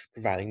partner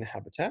providing the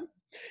habitat.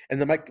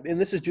 And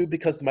this is due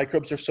because the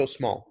microbes are so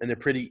small, and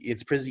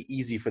it's pretty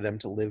easy for them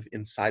to live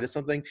inside of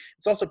something.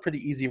 It's also pretty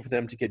easy for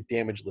them to get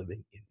damaged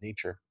living in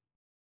nature.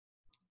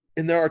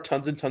 And there are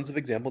tons and tons of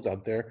examples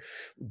out there.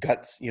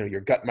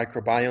 Your gut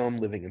microbiome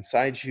living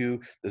inside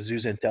you, the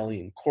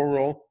zooxanthellae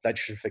coral,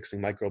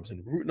 nitrogen-fixing microbes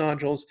and root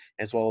nodules,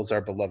 as well as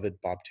our beloved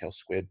bobtail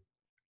squid.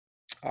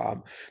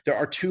 There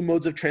are two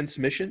modes of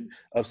transmission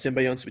of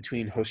symbionts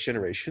between host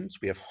generations.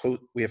 We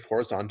have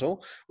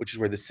horizontal, which is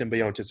where the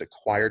symbiont is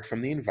acquired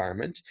from the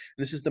environment.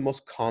 And this is the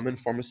most common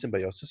form of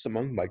symbiosis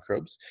among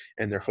microbes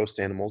and their host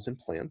animals and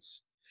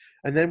plants.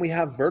 And then we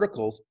have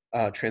vertical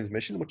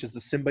transmission, which is the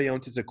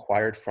symbiont is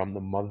acquired from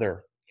the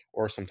mother,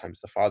 or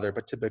sometimes the father,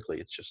 but typically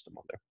it's just the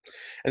mother.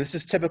 And this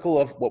is typical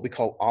of what we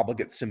call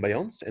obligate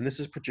symbionts, and this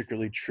is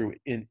particularly true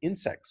in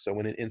insects. So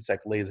when an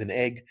insect lays an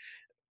egg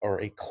or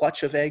a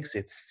clutch of eggs,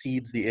 it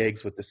seeds the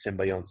eggs with the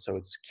symbiont, so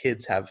its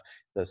kids have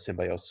the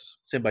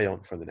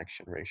symbiont for the next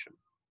generation.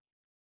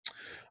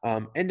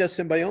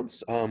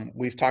 Endosymbionts,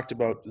 we've talked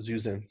about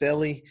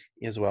zooxanthellae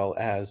as well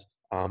as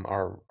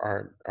our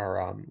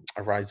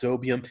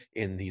rhizobium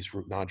in these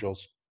root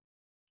nodules.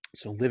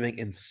 So living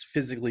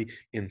physically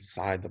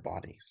inside the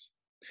bodies.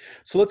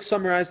 So let's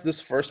summarize this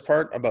first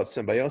part about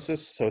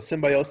symbiosis. So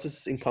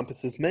symbiosis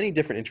encompasses many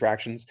different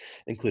interactions,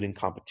 including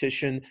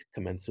competition,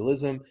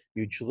 commensalism,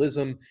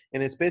 mutualism,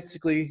 and it's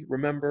basically,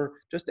 remember,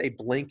 just a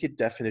blanket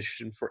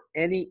definition for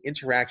any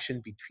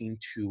interaction between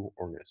two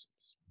organisms.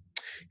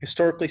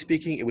 Historically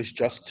speaking, it was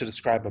just to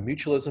describe a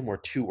mutualism where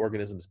two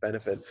organisms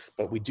benefit,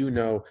 but we do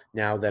know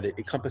now that it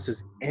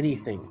encompasses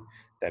anything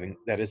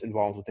that is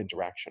involved with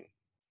interaction.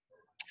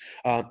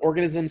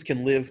 Organisms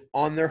can live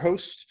on their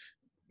host.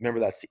 Remember,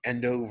 that's the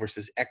endo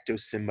versus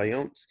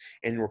ectosymbionts,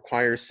 and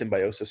requires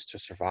symbiosis to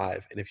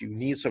survive. And if you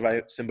need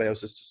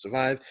symbiosis to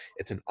survive,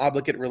 it's an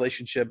obligate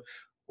relationship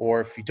or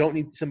if you don't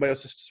need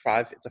symbiosis to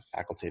survive, it's a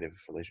facultative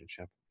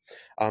relationship.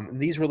 And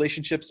these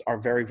relationships are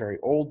very, very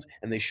old,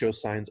 and they show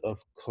signs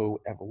of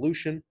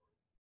coevolution.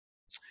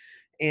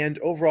 And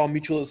overall,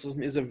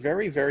 mutualism is a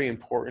very, very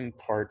important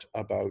part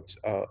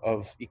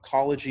of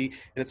ecology,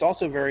 and it's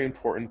also a very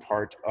important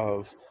part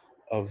of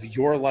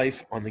your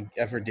life on an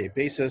everyday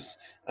basis,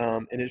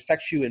 and it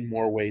affects you in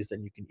more ways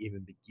than you can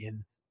even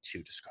begin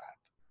to describe.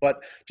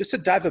 But just to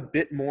dive a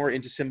bit more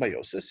into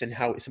symbiosis and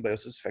how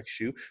symbiosis affects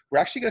you, we're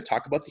actually going to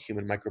talk about the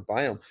human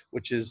microbiome,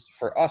 which is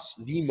for us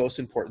the most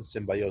important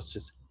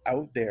symbiosis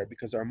out there,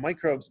 because our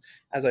microbes,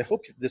 as I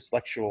hope this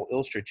lecture will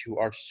illustrate to you,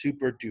 are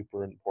super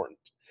duper important.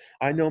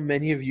 I know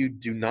many of you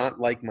do not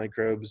like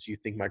microbes. You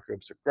think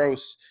microbes are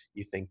gross.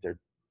 You think they're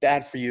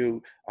bad for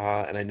you.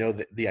 And I know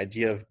that the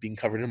idea of being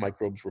covered in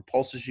microbes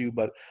repulses you,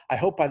 but I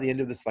hope by the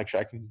end of this lecture,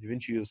 I can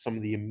convince you of some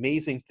of the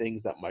amazing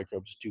things that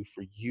microbes do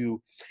for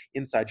you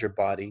inside your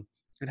body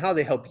and how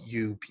they help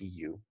you be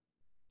you.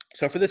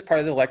 So for this part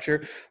of the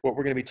lecture, what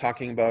we're going to be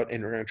talking about,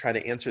 and we're going to try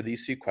to answer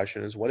these two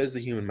questions: what is the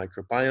human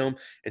microbiome,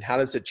 and how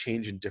does it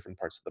change in different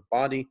parts of the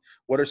body?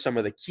 What are some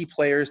of the key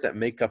players that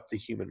make up the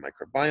human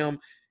microbiome?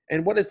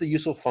 And what is the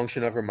useful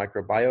function of our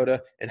microbiota,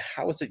 and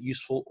how is it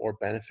useful or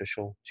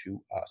beneficial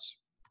to us?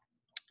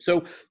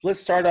 So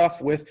let's start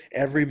off with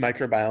every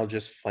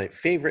microbiologist's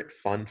favorite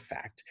fun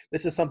fact.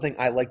 This is something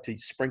I like to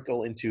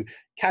sprinkle into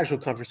casual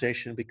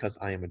conversation because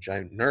I am a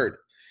giant nerd.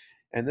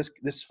 And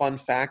this fun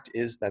fact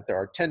is that there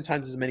are 10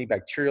 times as many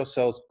bacterial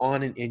cells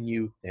on and in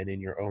you than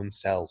in your own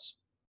cells.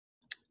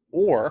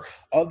 Or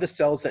of the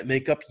cells that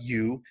make up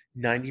you,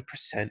 90%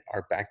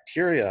 are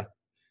bacteria,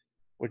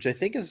 which I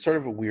think is sort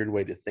of a weird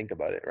way to think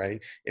about it,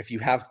 right? If you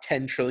have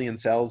 10 trillion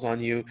cells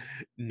on you,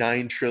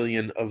 9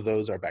 trillion of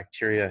those are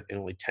bacteria, and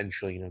only 10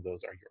 trillion of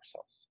those are your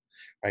cells,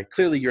 right?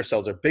 Clearly, your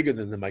cells are bigger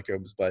than the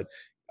microbes, but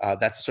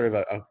that's sort of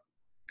a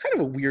kind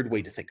of a weird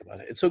way to think about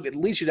it. And so it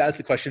leads you to ask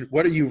the question,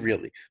 what are you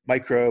really,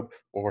 microbe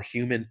or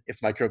human, if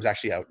microbes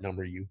actually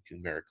outnumber you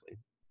numerically?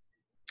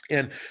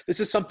 And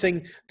this is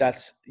something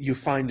that's you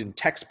find in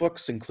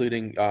textbooks,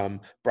 including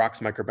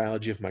Brock's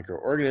Microbiology of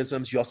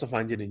Microorganisms. You also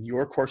find it in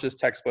your course's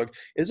textbook.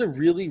 It is a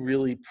really,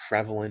 really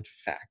prevalent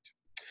fact.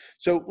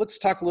 So let's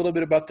talk a little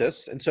bit about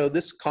this. And so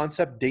this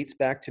concept dates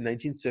back to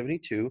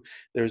 1972.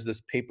 There's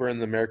this paper in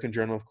the American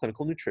Journal of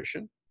Clinical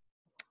Nutrition.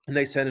 And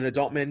they said an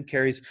adult man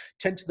carries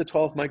 10 to the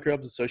 12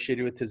 microbes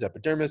associated with his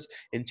epidermis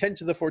and 10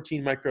 to the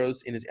 14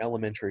 microbes in his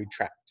alimentary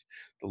tract.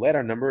 The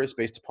latter number is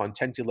based upon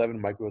 10 to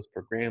 11 microbes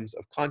per grams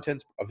of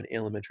contents of an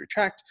alimentary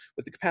tract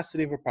with a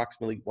capacity of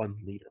approximately 1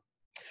 liter.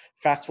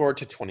 Fast forward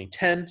to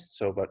 2010,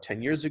 so about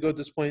 10 years ago at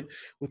this point,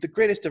 with the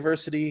greatest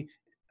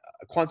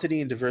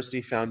quantity and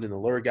diversity found in the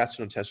lower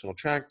gastrointestinal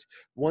tract,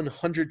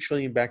 100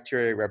 trillion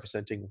bacteria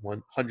representing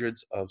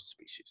hundreds of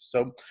species.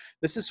 So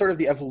this is sort of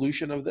the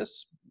evolution of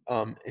this.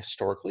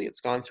 Historically,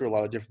 it's gone through a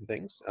lot of different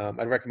things.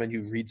 I'd recommend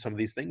you read some of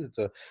these things. It's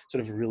a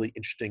sort of a really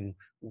interesting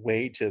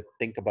way to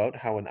think about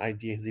how an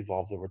idea has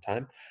evolved over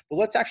time. But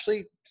let's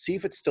actually see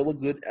if it's still a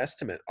good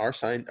estimate.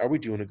 Are we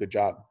doing a good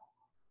job?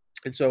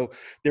 And so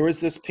there was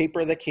this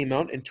paper that came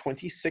out in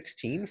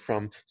 2016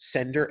 from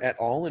Sender et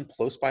al. In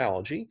PLOS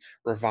Biology,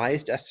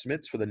 revised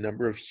estimates for the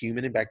number of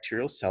human and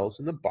bacterial cells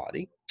in the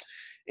body.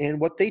 And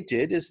what they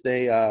did is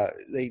they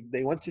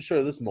went through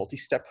sort of this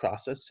multi-step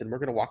process, and we're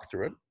going to walk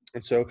through it.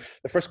 And so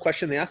the first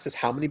question they asked is,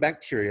 how many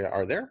bacteria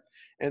are there?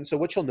 And so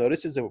what you'll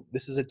notice is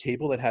this is a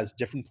table that has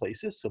different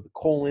places. So the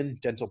colon,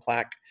 dental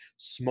plaque,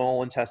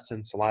 small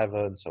intestine,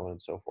 saliva, and so on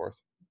and so forth.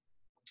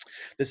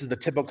 This is the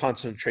typical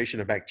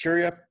concentration of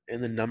bacteria in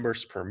the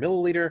numbers per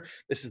milliliter.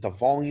 This is the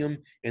volume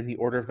and the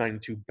order of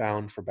magnitude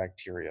bound for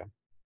bacteria.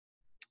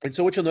 And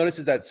so what you'll notice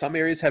is that some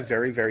areas have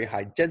very, very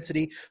high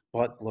density,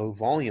 but low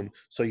volume.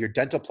 So your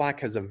dental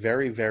plaque has a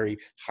very, very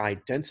high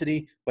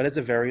density, but has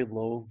a very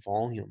low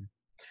volume.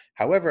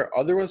 However,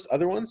 other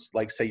ones,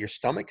 like say your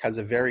stomach, has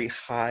a very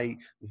high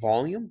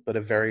volume, but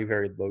a very,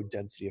 very low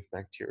density of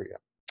bacteria.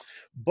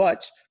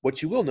 But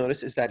what you will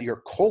notice is that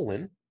your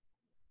colon,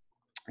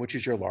 which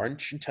is your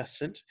large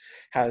intestine,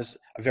 has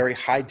a very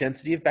high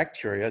density of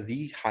bacteria,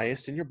 the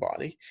highest in your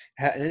body,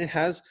 and it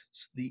has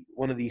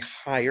one of the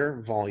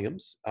higher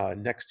volumes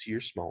next to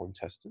your small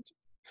intestine.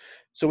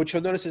 So what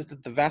you'll notice is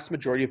that the vast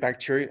majority of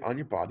bacteria on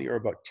your body, or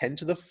about 10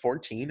 to the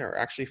 14, are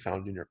actually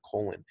found in your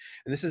colon.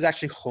 And this is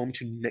actually home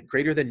to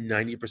greater than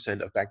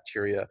 90% of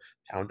bacteria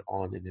found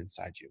on and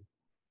inside you.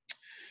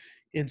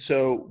 And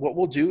so what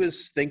we'll do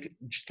is think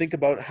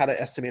about how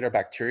to estimate our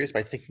bacteria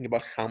by thinking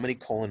about how many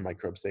colon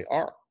microbes they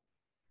are.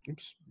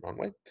 Oops, wrong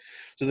way.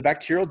 So the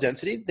bacterial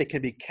density, they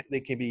can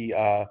be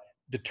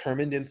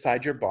determined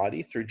inside your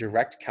body through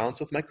direct counts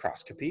with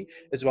microscopy,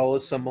 as well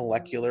as some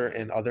molecular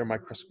and other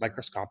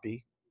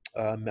microscopy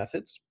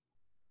methods.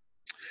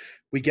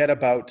 We get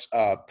about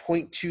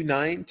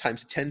 0.29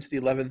 times 10 to the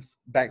 11th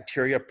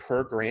bacteria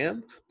per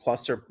gram,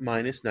 plus or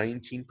minus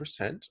 19%.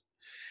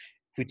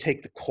 If we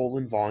take the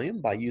colon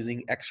volume by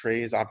using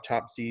x-rays,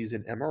 autopsies,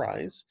 and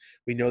MRIs,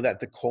 we know that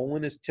the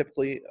colon is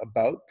typically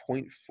about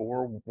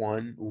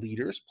 0.41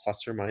 liters,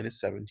 plus or minus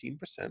 17%.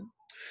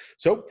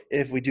 So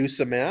if we do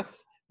some math,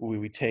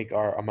 we take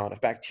our amount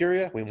of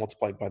bacteria, we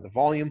multiply it by the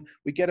volume,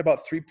 we get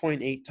about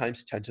 3.8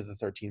 times 10 to the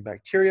 13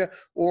 bacteria,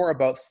 or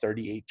about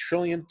 38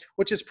 trillion,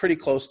 which is pretty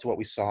close to what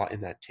we saw in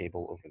that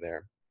table over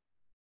there.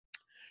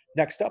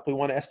 Next up, we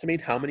want to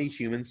estimate how many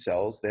human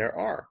cells there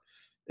are.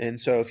 And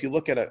so if you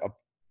look at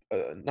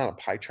not a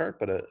pie chart,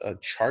 but a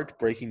chart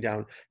breaking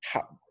down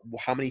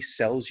how many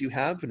cells you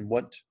have and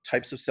what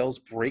types of cells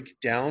break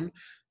down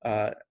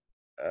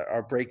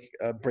or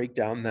break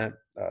down that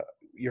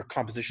your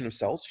composition of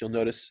cells, you'll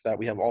notice that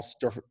we have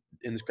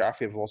in this graph,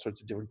 we have all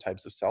sorts of different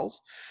types of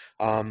cells.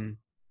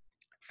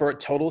 For a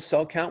total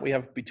cell count, we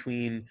have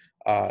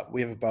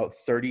about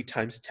 30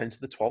 times 10 to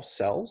the 12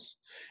 cells,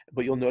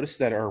 but you'll notice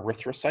that our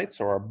erythrocytes,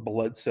 or our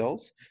blood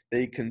cells,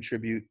 they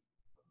contribute,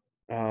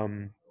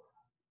 what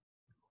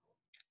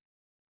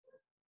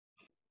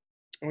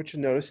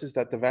you'll notice is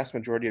that the vast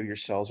majority of your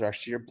cells are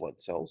actually your blood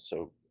cells.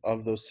 So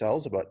of those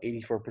cells, about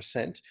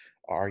 84%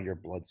 are your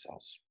blood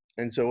cells.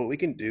 And so what we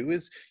can do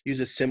is use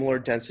a similar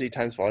density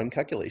times volume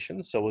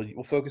calculation. So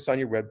we'll focus on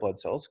your red blood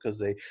cells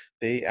because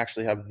they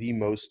actually have the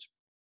most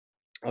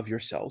of your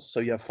cells.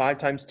 So you have 5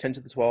 times 10 to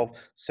the 12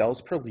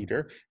 cells per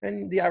liter,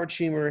 and the average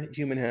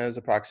human has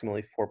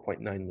approximately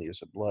 4.9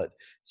 liters of blood.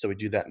 So we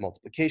do that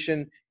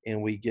multiplication,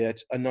 and we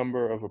get a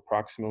number of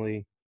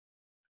approximately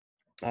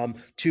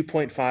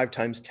 2.5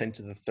 times 10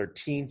 to the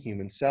 13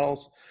 human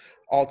cells.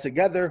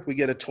 Altogether, we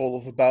get a total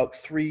of about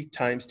 3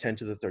 times 10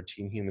 to the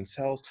 13 human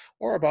cells,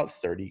 or about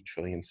 30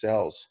 trillion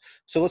cells.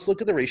 So let's look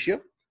at the ratio.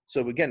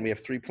 So again, we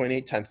have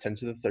 3.8 times 10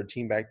 to the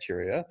 13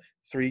 bacteria,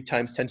 3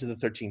 times 10 to the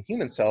 13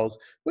 human cells,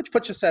 which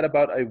puts us at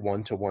about a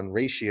 1-to-1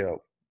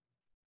 ratio.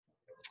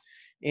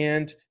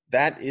 And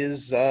that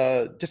is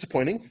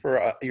disappointing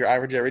for your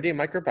average everyday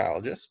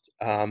microbiologist,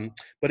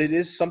 but it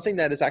is something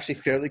that is actually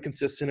fairly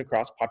consistent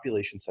across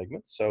population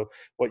segments. So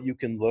what you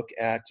can look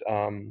at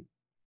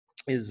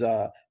is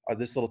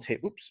this little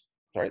table. Oops,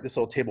 sorry, this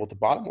little table at the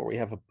bottom where we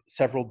have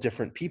several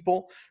different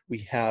people.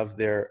 We have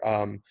their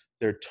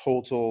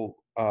total.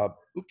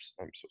 Oops,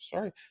 I'm so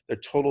sorry. Their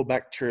total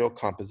bacterial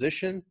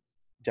composition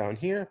down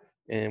here,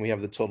 and we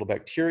have the total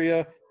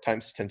bacteria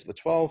times 10 to the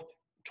 12,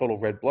 total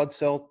red blood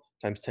cell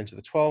times 10 to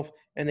the 12,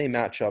 and they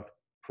match up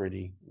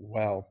pretty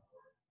well.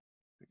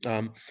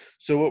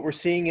 So what we're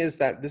seeing is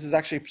that this is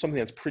actually something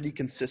that's pretty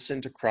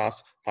consistent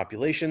across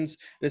populations.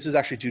 This is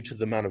actually due to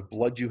the amount of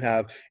blood you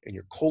have, and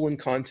your colon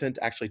content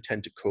actually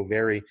tend to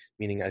co-vary,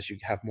 meaning as you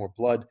have more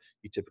blood,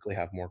 you typically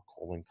have more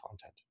colon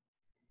content.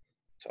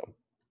 So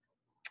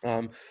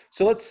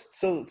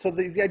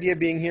the idea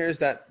being here is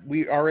that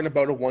we are in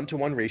about a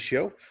 1-to-1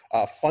 ratio.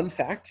 Fun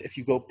fact, if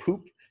you go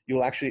poop,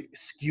 you'll actually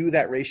skew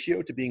that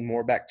ratio to being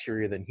more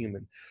bacteria than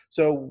human.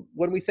 So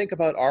when we think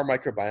about our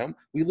microbiome,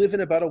 we live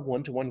in about a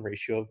 1-to-1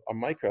 ratio of our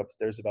microbes.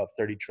 There's about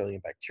 30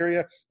 trillion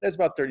bacteria. There's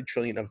about 30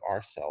 trillion of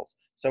our cells.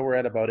 So we're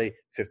at about a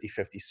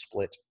 50-50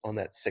 split on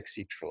that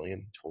 60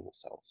 trillion total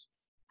cells.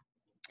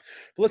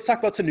 But let's talk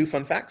about some new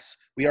fun facts.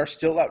 We are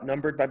still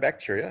outnumbered by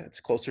bacteria. It's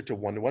closer to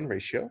 1-to-1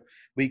 ratio.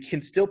 We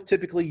can still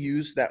typically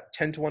use that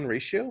 10-to-1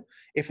 ratio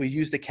if we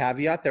use the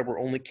caveat that we're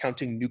only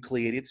counting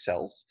nucleated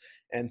cells.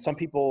 And some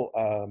people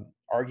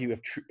argue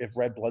if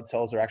red blood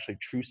cells are actually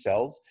true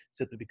cells,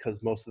 simply because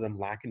most of them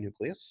lack a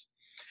nucleus.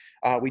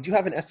 We do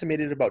have an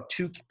estimated about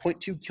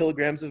 2.2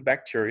 kilograms of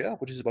bacteria,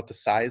 which is about the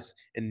size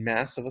and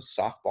mass of a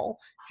softball,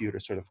 if you were to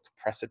sort of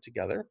compress it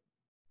together.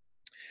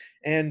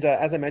 And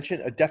as I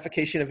mentioned, a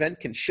defecation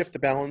event can shift the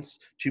balance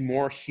to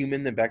more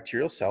human than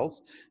bacterial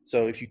cells.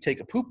 So if you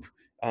take a poop,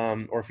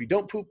 or if you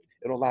don't poop,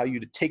 it'll allow you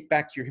to take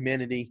back your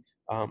humanity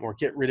or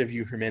get rid of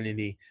your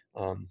humanity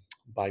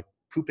by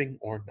pooping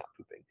or not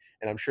pooping.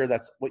 And I'm sure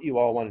that's what you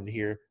all wanted to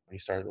hear when you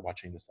started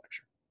watching this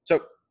lecture. So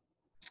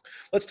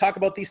let's talk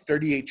about these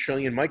 38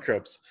 trillion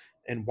microbes.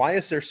 And why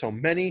is there so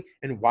many,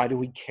 and why do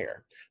we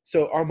care?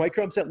 So our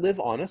microbes that live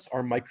on us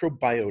are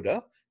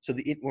microbiota. So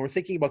when we're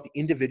thinking about the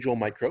individual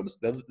microbes,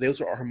 those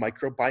are our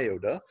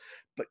microbiota.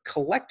 But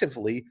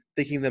collectively,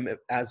 thinking them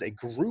as a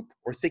group,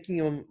 or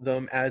thinking of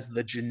them as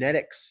the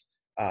genetics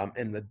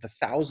and the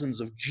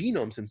thousands of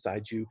genomes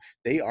inside you,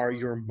 they are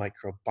your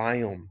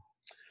microbiome.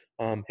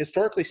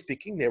 Historically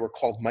speaking, they were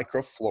called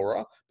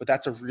microflora, but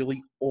that's a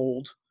really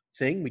old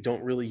thing. We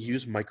don't really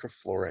use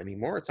microflora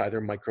anymore. It's either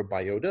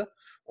microbiota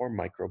or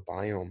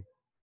microbiome.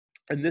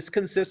 And this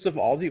consists of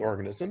all the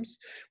organisms,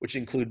 which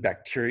include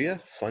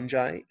bacteria,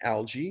 fungi,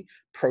 algae,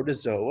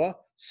 protozoa,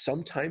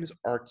 sometimes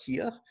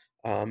archaea,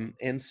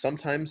 and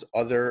sometimes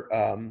other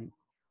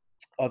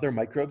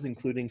microbes,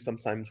 including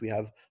sometimes we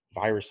have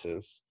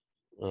viruses.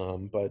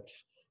 But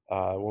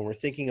when we're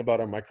thinking about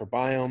our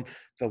microbiome,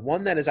 the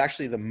one that is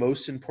actually the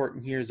most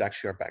important here is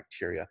actually our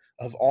bacteria.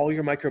 Of all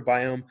your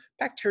microbiome,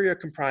 bacteria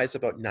comprise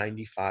about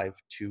 95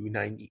 to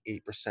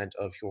 98%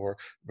 of your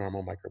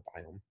normal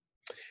microbiome.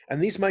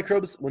 And these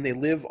microbes, when they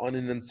live on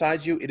and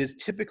inside you, it is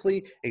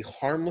typically a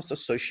harmless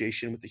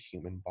association with the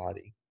human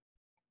body.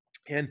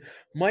 And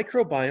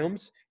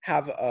microbiomes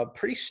have a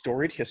pretty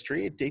storied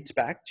history. It dates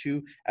back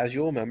to, as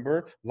you'll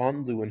remember,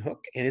 von Leeuwenhoek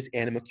and his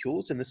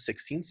animalcules in the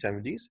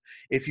 1670s.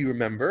 If you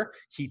remember,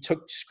 he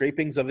took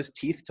scrapings of his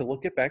teeth to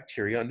look at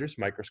bacteria under his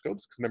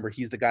microscopes, because remember,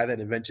 he's the guy that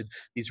invented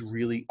these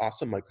really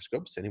awesome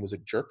microscopes, and he was a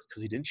jerk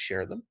because he didn't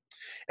share them.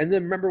 And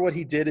then remember what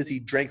he did is he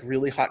drank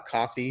really hot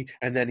coffee,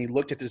 and then he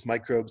looked at his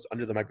microbes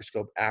under the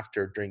microscope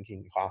after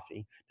drinking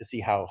coffee to see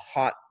how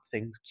hot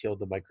things killed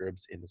the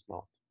microbes in his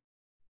mouth.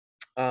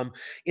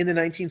 In the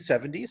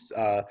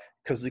 1970s,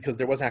 because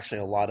there was actually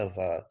a lot of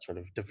sort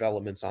of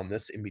developments on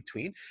this in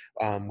between,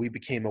 we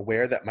became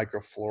aware that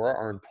microflora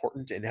are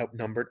important and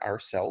outnumbered our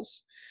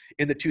cells.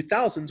 In the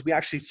 2000s, we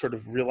actually sort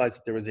of realized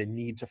that there was a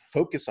need to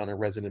focus on our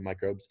resident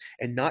microbes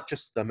and not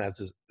just them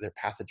as their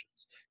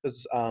pathogens.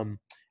 Because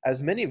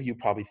as many of you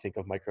probably think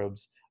of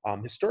microbes,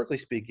 historically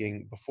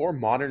speaking, before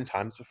modern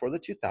times, before the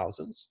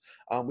 2000s,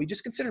 we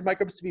just considered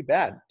microbes to be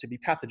bad, to be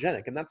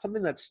pathogenic, and that's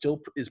something that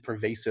still is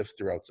pervasive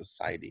throughout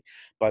society.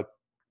 But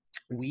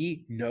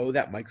we know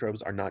that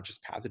microbes are not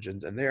just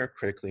pathogens, and they are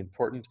critically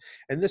important.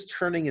 And this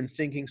turning in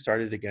thinking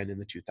started again in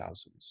the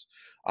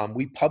 2000s.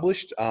 We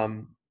published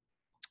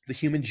the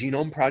Human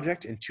Genome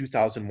Project in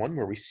 2001,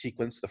 where we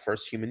sequenced the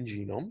first human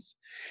genomes.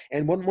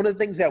 And one of the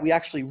things that we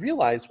actually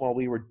realized while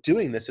we were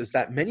doing this is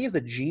that many of the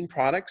gene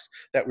products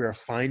that we were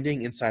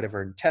finding inside of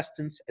our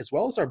intestines, as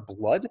well as our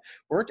blood,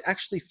 weren't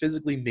actually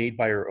physically made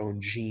by our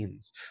own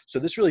genes. So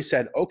this really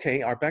said,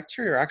 okay, our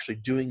bacteria are actually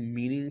doing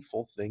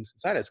meaningful things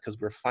inside us because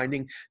we're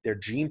finding their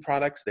gene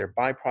products, their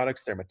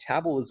byproducts, their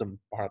metabolism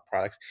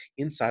products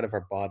inside of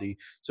our body.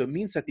 So it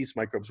means that these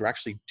microbes are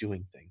actually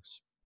doing things.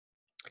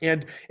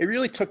 And it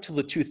really took till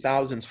the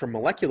 2000s for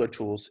molecular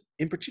tools,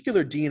 in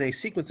particular DNA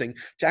sequencing,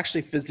 to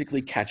actually physically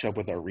catch up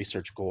with our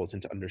research goals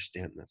and to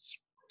understand this.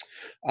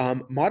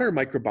 Modern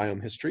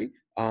microbiome history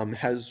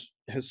has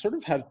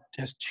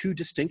two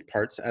distinct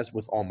parts, as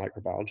with all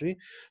microbiology.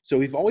 So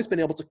we've always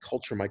been able to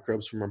culture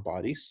microbes from our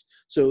bodies.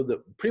 So that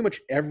pretty much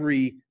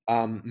every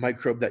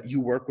microbe that you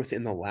work with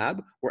in the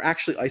lab were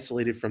actually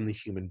isolated from the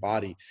human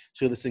body.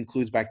 So this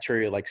includes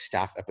bacteria like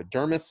Staph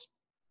epidermis,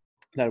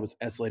 that was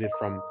isolated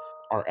from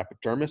our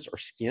epidermis or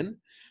skin,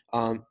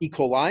 E.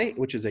 coli,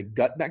 which is a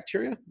gut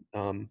bacteria,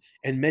 and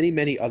many,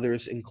 many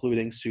others,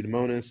 including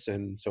Pseudomonas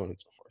and so on and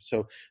so forth.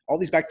 So all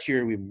these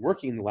bacteria we've been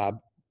working in the lab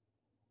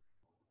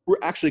were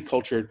actually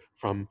cultured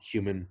from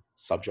human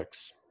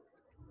subjects.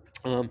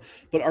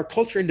 But our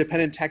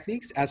culture-independent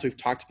techniques, as we've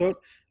talked about,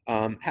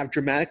 have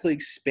dramatically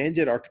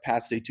expanded our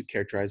capacity to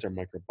characterize our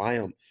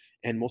microbiome.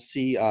 And we'll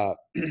see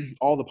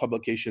all the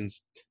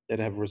publications that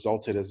have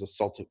resulted as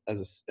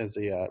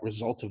a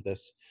result of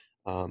this.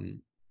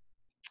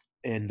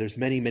 And there's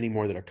many, many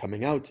more that are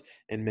coming out,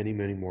 and many,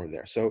 many more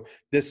there. So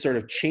this sort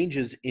of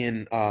changes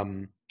in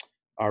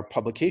our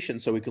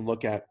publications. So we can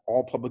look at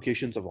all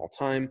publications of all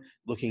time,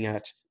 looking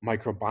at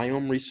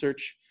microbiome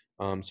research.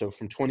 So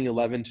from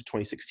 2011 to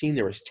 2016,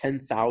 there was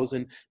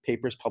 10,000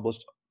 papers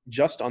published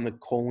just on the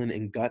colon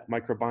and gut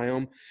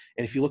microbiome.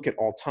 And if you look at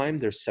all time,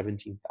 there's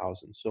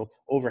 17,000. So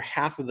over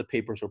half of the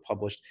papers were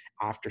published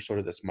after sort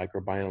of this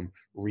microbiome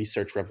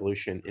research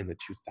revolution in the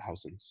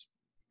 2000s.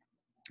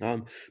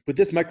 But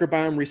this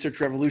microbiome research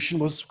revolution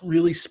was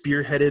really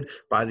spearheaded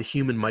by the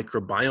Human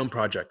Microbiome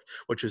Project,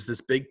 which is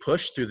this big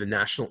push through the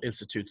National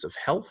Institutes of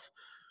Health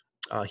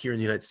here in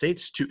the United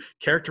States to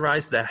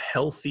characterize the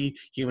healthy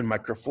human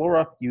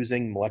microflora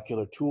using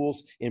molecular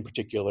tools, in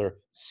particular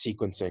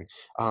sequencing.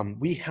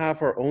 We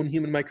have our own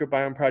Human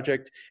Microbiome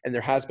Project, and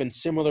there has been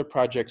similar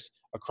projects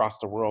across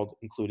the world,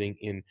 including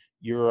in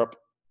Europe,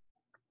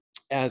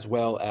 as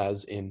well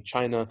as in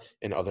China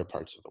and other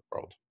parts of the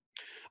world.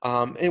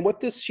 And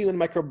what this Human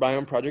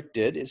Microbiome Project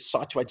did is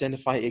sought to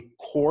identify a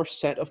core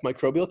set of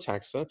microbial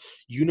taxa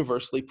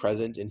universally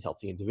present in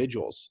healthy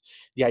individuals.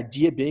 The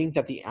idea being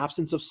that the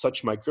absence of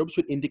such microbes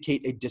would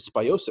indicate a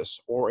dysbiosis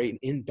or an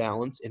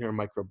imbalance in our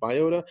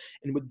microbiota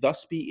and would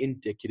thus be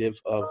indicative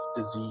of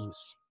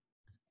disease.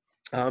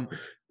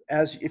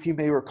 As if you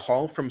may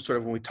recall from sort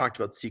of when we talked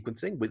about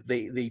sequencing,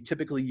 they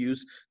typically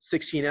use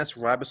 16S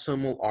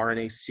ribosomal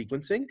RNA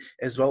sequencing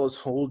as well as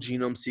whole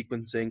genome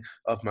sequencing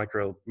of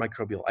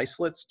microbial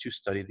isolates to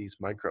study these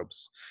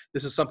microbes.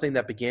 This is something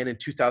that began in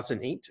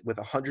 2008 with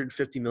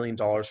 $150 million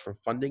from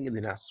funding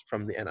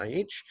from the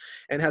NIH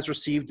and has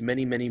received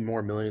many, many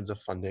more millions of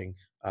funding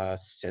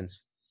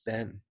since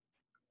then.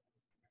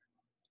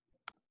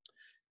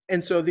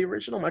 And so the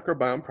original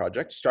microbiome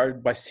project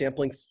started by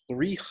sampling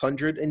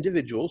 300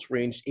 individuals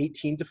ranged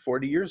 18 to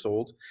 40 years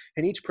old,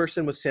 and each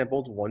person was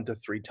sampled 1 to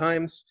 3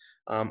 times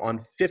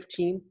on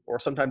 15 or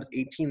sometimes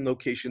 18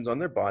 locations on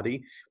their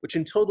body, which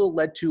in total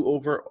led to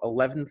over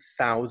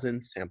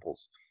 11,000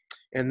 samples.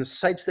 And the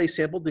sites they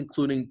sampled,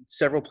 including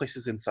several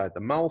places inside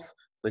the mouth,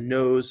 the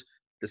nose,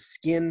 the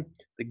skin,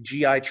 the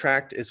GI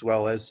tract, as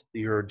well as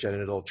the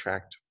urogenital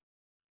tract.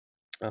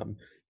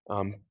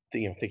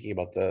 Thinking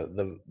about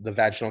the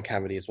vaginal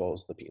cavity as well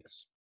as the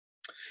penis.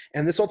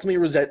 And this ultimately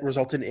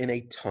resulted in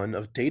a ton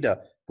of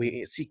data.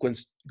 We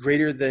sequenced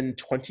greater than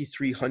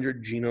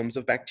 2,300 genomes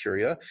of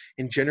bacteria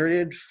and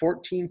generated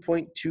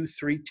 14.23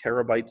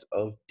 terabytes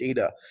of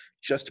data.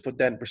 Just to put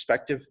that in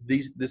perspective,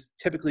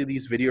 typically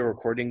these video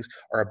recordings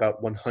are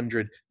about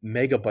 100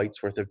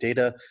 megabytes worth of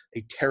data.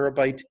 A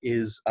terabyte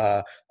is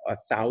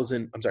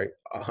 10,000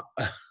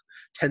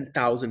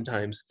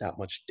 times that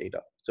much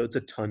data. So it's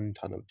a ton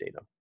of data.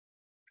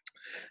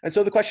 And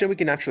so the question we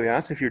can naturally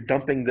ask, if you're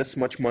dumping this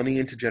much money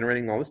into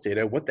generating all this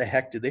data, what the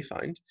heck did they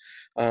find?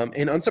 And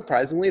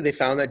unsurprisingly, they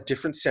found that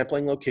different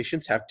sampling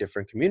locations have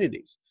different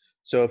communities.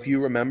 So if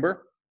you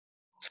remember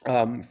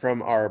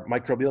from our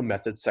microbial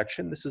methods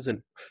section, this is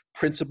a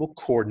principal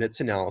coordinates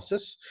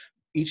analysis.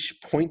 Each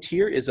point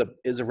here is a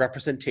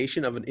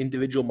representation of an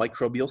individual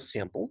microbial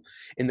sample,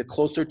 and the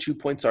closer 2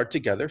 points are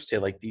together, say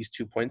like these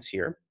 2 points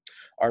here,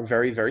 are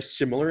very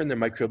similar in their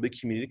microbial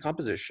community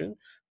composition,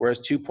 whereas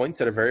 2 points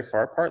that are very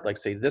far apart, like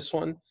say this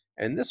one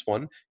and this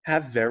one,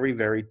 have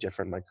very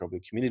different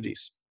microbial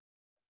communities.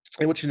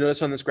 And what you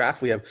notice on this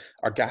graph, we have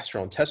our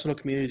gastrointestinal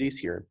communities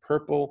here in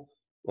purple,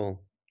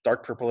 well,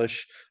 dark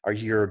purplish, our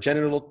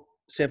urogenital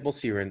samples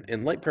here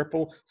in light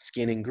purple,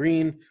 skin in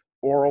green,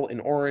 oral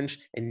in orange,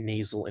 and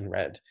nasal in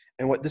red.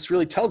 And what this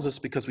really tells us,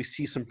 because we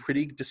see some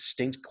pretty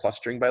distinct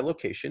clustering by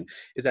location,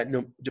 is that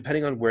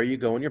depending on where you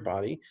go in your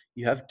body,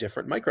 you have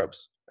different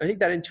microbes. I think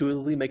that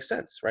intuitively makes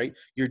sense, right?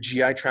 Your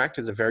GI tract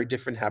is a very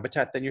different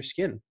habitat than your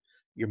skin.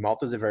 Your mouth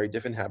is a very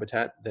different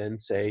habitat than,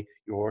 say,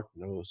 your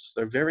nose.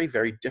 They're very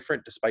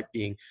different despite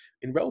being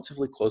in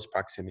relatively close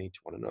proximity to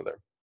one another.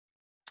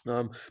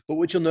 But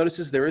what you'll notice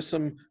is there is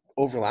some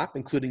overlap,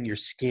 including your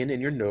skin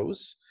and your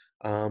nose.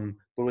 But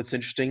what's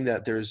interesting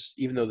that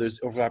even though there's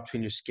overlap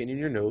between your skin and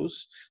your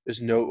nose,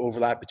 there's no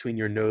overlap between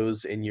your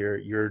nose and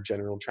your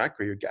genital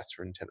tract or your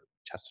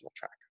gastrointestinal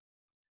tract.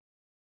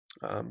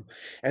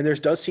 And there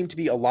does seem to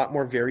be a lot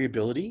more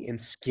variability in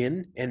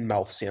skin and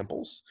mouth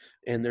samples,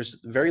 and there's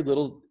very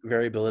little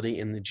variability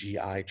in the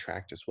GI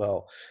tract as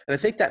well. And I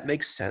think that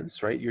makes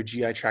sense, right? Your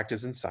GI tract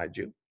is inside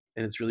you,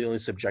 and it's really only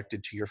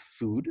subjected to your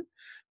food,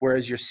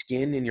 whereas your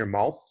skin and your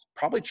mouth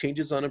probably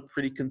changes on a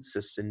pretty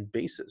consistent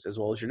basis, as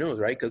well as your nose,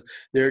 right? Because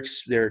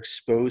they're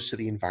exposed to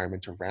the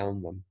environment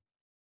around them.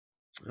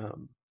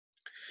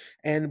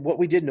 And what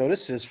we did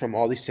notice is from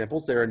all these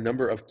samples, there are a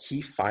number of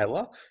key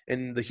phyla,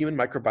 and the human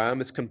microbiome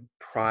is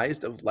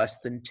comprised of less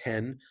than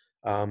 10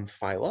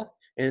 phyla,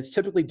 and it's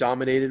typically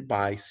dominated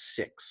by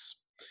 6.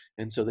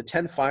 And so the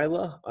 10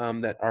 phyla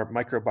that our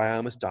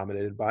microbiome is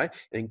dominated by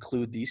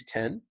include these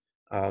 10.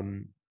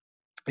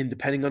 And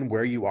depending on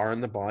where you are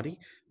in the body,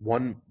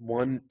 one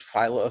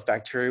phyla of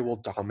bacteria will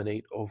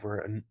dominate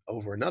over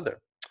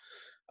another.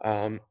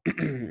 And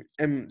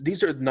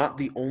these are not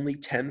the only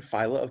 10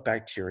 phyla of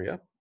bacteria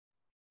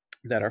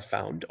that are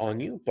found on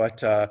you,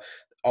 but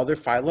other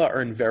phyla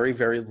are in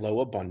very low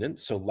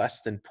abundance, so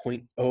less than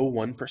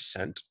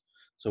 0.01%,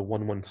 so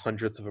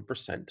 1/100th of a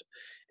percent.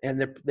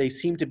 And they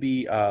seem to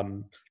be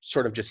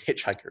sort of just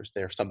hitchhikers.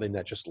 They're something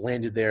that just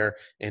landed there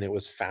and it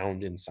was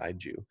found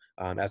inside you,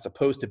 as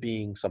opposed to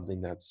being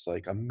something that's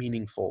like a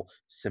meaningful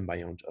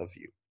symbiont of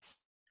you.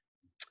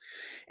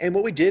 And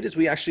what we did is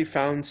we actually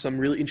found some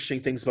really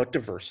interesting things about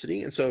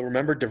diversity. And so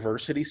remember,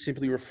 diversity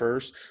simply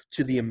refers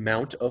to the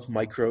amount of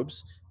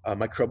microbes,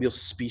 microbial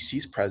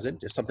species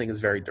present. If something is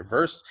very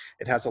diverse,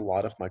 it has a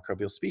lot of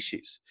microbial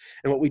species.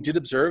 And what we did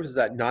observe is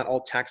that not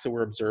all taxa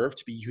were observed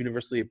to be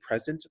universally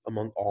present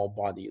among all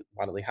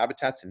bodily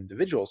habitats and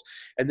individuals.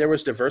 And there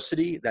was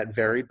diversity that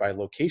varied by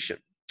location.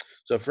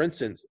 So for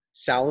instance,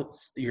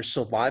 your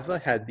saliva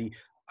had the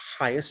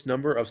highest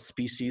number of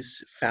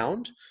species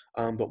found,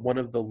 but one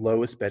of the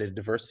lowest bedded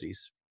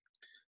diversities.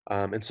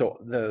 And so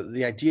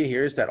the idea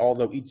here is that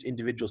although each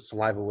individual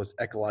saliva was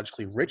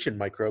ecologically rich in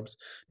microbes,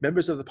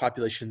 members of the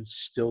population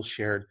still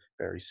shared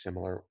very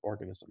similar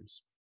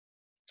organisms.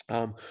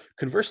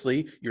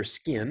 Conversely, your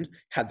skin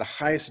had the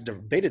highest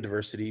beta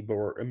diversity, but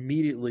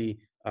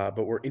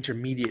were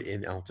intermediate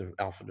in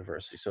alpha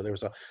diversity. So there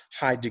was a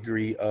high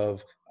degree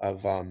of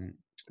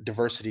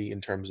diversity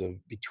in terms of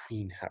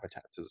between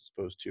habitats as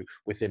opposed to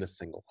within a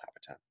single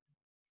habitat.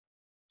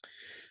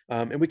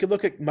 And we could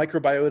look at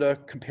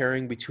microbiota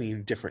comparing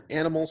between different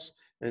animals.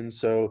 And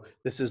so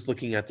this is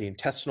looking at the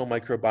intestinal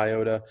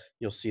microbiota.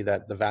 You'll see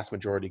that the vast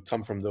majority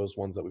come from those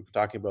ones that we've been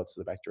talking about,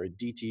 so the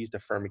Bacteroidetes, the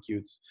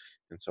Firmicutes,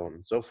 and so on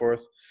and so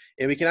forth.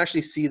 And we can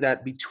actually see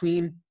that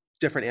between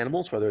different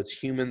animals, whether it's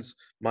humans,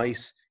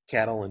 mice,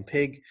 cattle, and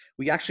pig,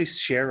 we actually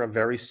share a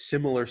very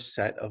similar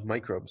set of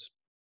microbes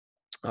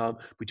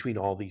between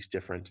all these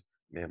different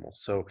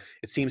mammals. So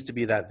it seems to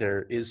be that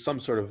there is some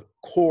sort of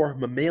core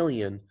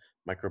mammalian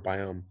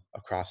microbiome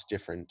across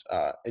different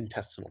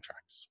intestinal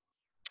tracts.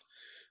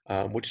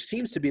 Which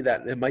seems to be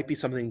that it might be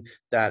something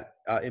that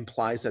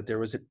implies that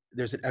there's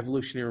an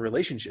evolutionary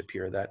relationship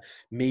here, that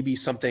maybe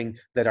something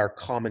that our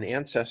common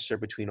ancestor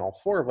between all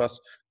 4 of us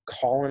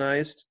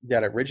colonized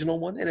that original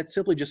one, and it's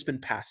simply just been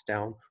passed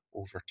down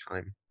over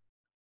time.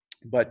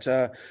 But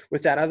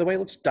with that out of the way,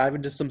 let's dive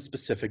into some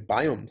specific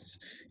biomes.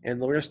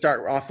 And we're going to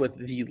start off with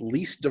the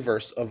least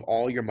diverse of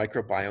all your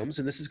microbiomes,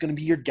 and this is going to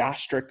be your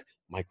gastric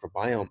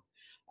microbiome.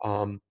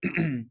 Um,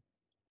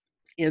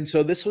 and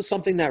so this was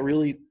something that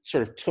really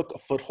sort of took a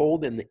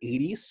foothold in the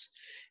 80s.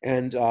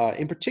 And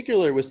in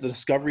particular, it was the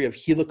discovery of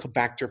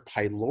Helicobacter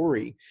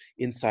pylori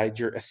inside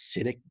your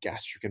acidic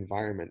gastric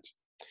environment.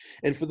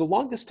 And for the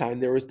longest time,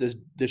 there was this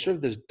sort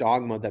of this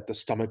dogma that the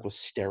stomach was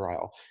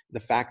sterile. The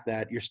fact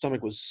that your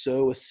stomach was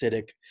so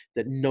acidic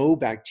that no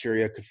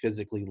bacteria could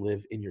physically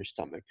live in your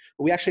stomach.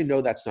 But we actually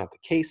know that's not the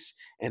case.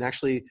 And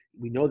actually,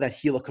 we know that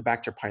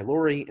Helicobacter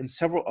pylori and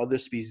several other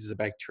species of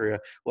bacteria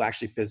will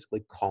actually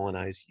physically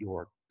colonize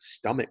your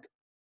stomach.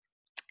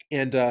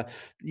 And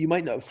you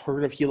might not have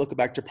heard of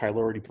Helicobacter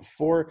pylori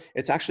before.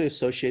 It's actually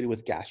associated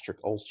with gastric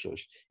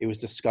ulcers. It was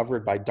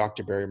discovered by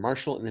Dr. Barry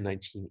Marshall in the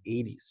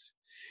 1980s.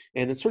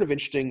 And it's sort of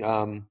interesting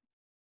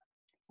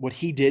what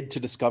he did to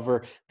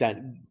discover that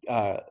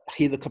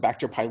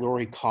Helicobacter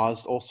pylori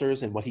caused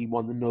ulcers, and what he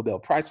won the Nobel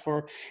Prize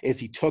for is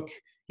he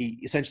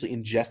essentially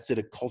ingested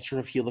a culture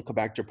of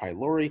Helicobacter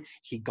pylori.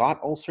 He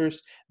got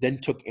ulcers, then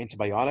took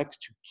antibiotics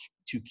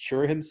to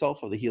cure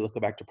himself of the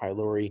Helicobacter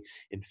pylori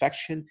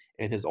infection,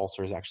 and his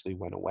ulcers actually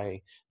went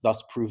away,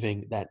 thus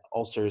proving that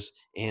ulcers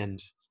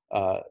and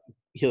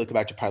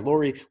Helicobacter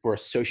pylori were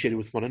associated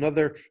with one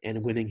another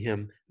and winning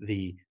him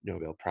the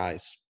Nobel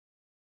Prize.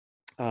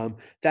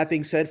 That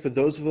being said, for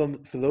those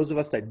of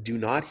us that do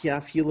not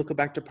have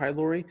Helicobacter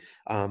pylori,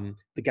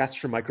 the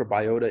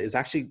gastromicrobiota is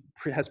actually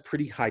has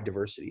pretty high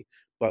diversity.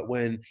 But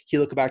when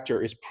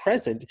Helicobacter is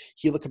present,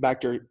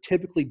 Helicobacter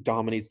typically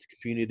dominates the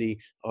community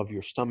of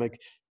your stomach,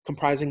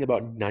 comprising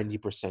about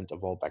 90%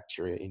 of all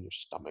bacteria in your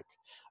stomach.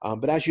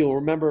 But as you'll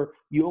remember,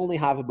 you only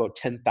have about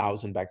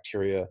 10,000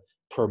 bacteria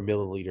per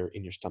milliliter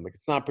in your stomach.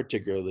 It's not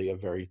particularly a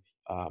very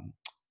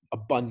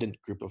abundant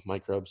group of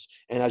microbes.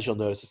 And as you'll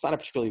notice, it's not a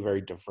particularly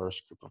very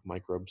diverse group of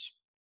microbes.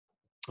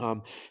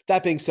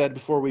 That being said,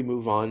 before we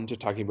move on to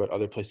talking about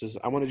other places,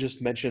 I want to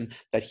just mention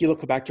that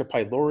Helicobacter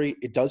pylori,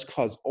 it does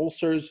cause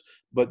ulcers,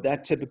 but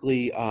that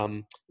typically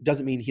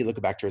doesn't mean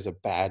Helicobacter is a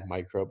bad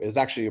microbe. It's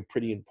actually a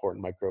pretty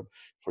important microbe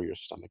for your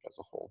stomach as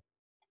a whole.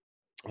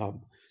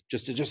 Um,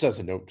 just as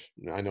a note,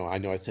 I know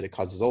I said it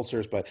causes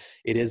ulcers, but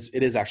it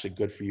is actually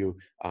good for you.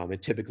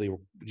 And typically,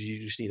 you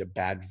just need a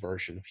bad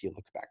version of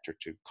Helicobacter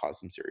to cause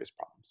some serious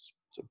problems.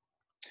 So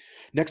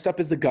next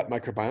up is the gut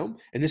microbiome,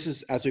 and this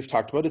is, as we've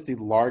talked about, is the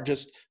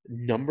largest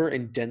number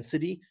and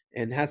density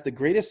and has the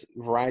greatest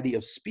variety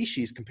of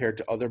species compared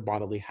to other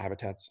bodily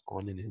habitats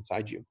on and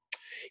inside you.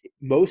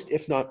 Most,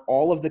 if not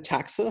all, of the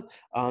taxa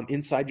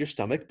inside your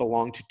stomach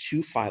belong to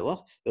two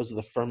phyla. Those are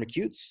the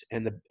firmicutes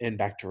and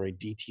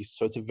Bacteroidetes.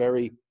 So it's a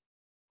very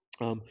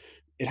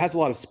it has a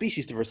lot of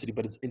species diversity,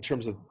 but it's, in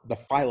terms of the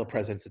phyla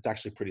presence, it's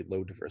actually pretty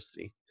low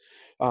diversity.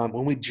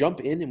 When we jump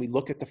in and we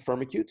look at the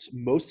firmicutes,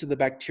 most of the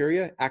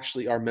bacteria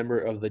actually are a member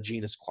of the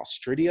genus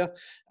Clostridia.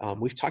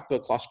 We've talked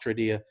about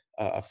Clostridia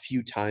a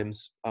few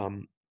times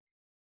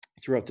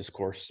throughout this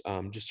course,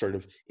 just sort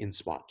of in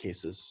spot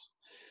cases.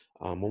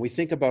 When we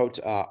think about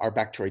our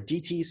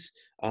Bacteroidetes,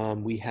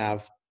 we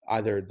have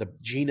either the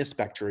genus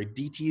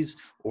Bacteroidetes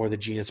or the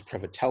genus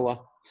Prevotella.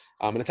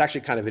 And it's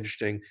actually kind of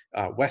interesting.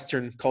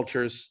 Western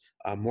cultures,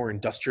 more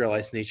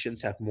industrialized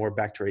nations have more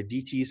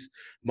Bacteroidetes,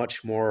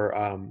 much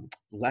more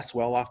less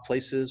well-off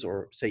places,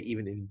 or say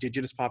even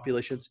indigenous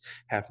populations,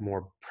 have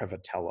more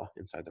Prevotella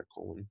inside their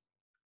colon.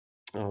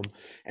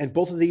 And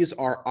both of these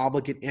are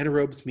obligate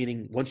anaerobes,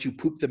 meaning once you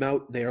poop them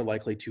out, they are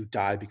likely to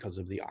die because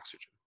of the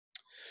oxygen.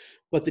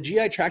 But the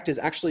GI tract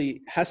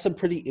has some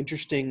pretty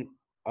interesting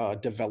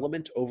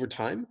development over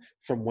time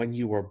from when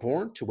you were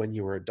born to when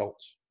you were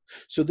adult.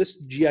 So this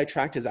GI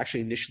tract is actually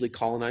initially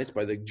colonized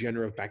by the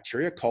genera of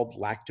bacteria called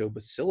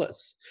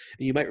Lactobacillus.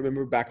 And you might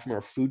remember back from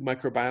our food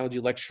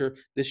microbiology lecture,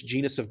 this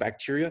genus of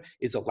bacteria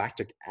is a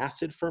lactic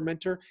acid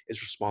fermenter,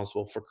 is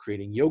responsible for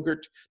creating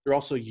yogurt. They're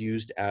also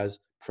used as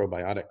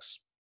probiotics.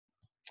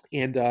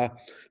 And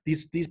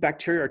these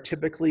bacteria are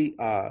typically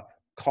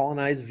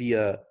colonized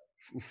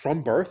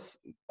from birth,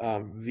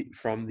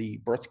 from the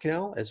birth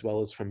canal, as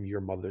well as from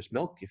your mother's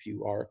milk if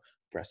you are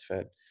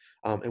breastfed.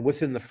 And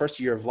within the first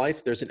year of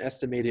life, there's an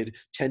estimated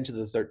 10 to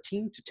the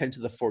 13 to 10 to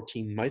the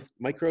 14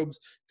 microbes,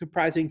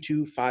 comprising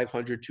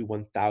 500 to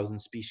 1,000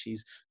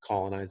 species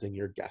colonizing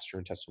your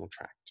gastrointestinal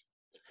tract.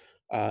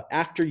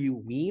 After you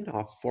wean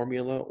off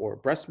formula or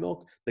breast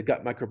milk, the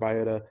gut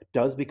microbiota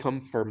does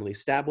become firmly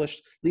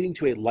established, leading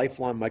to a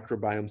lifelong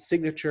microbiome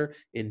signature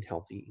in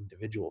healthy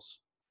individuals.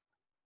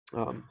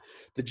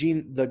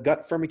 The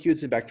gut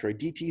firmicutes and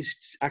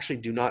Bacteroidetes actually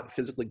do not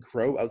physically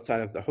grow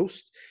outside of the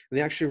host, and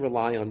they actually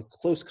rely on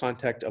close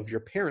contact of your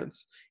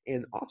parents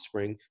and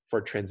offspring for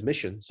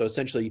transmission. So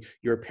essentially,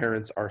 your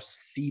parents are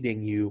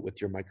seeding you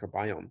with your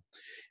microbiome.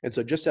 And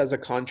so just as a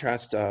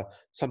contrast,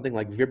 something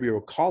like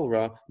Vibrio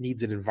cholera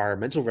needs an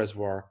environmental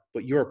reservoir,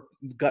 but your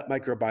gut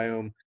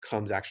microbiome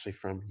comes actually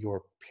from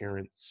your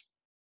parents.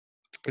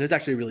 And it's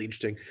actually really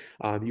interesting.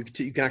 You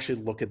can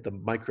actually look at the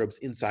microbes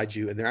inside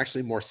you, and they're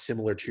actually more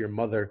similar to your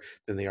mother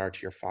than they are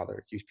to your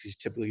father. You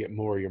typically get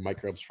more of your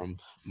microbes from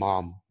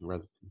mom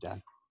rather than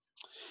dad.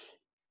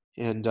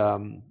 And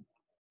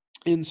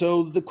And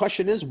so the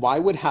question is, why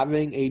would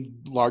having a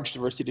large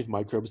diversity of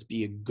microbes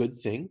be a good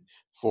thing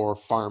for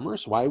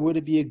farmers? Why would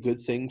it be a good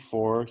thing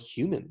for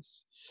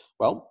humans?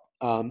 Well,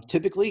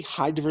 typically,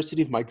 high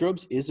diversity of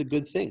microbes is a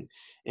good thing.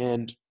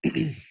 And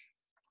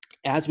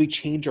as we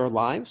change our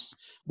lives,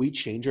 we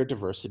change our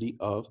diversity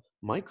of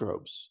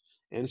microbes.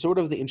 And sort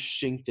of the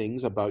interesting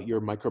things about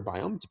your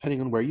microbiome, depending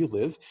on where you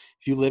live,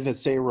 if you live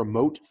as, say, a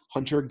remote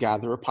hunter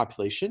gatherer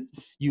population,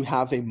 you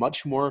have a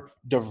much more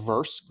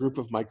diverse group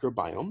of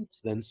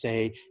microbiomes than,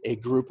 say, a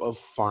group of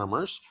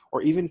farmers,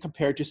 or even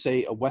compared to,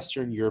 say, a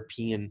Western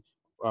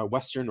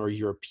or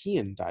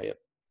European diet.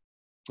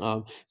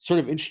 Sort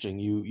of interesting.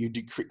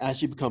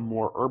 As you become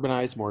more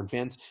urbanized, more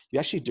advanced, you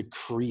actually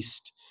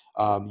decreased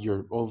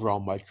your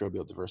overall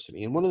microbial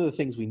diversity. And one of the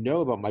things we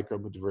know about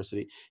microbial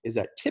diversity is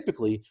that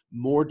typically,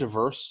 more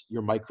diverse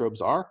your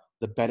microbes are,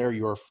 the better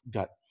your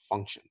gut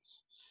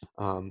functions.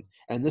 And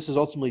this is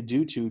ultimately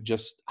due to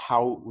just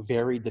how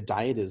varied the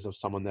diet is of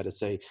someone that is,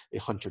 say, a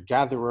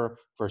hunter-gatherer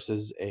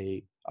versus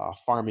a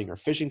farming or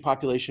fishing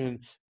population,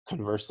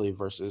 conversely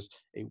versus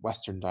a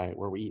Western diet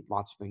where we eat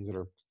lots of things that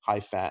are high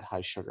fat,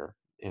 high sugar,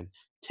 and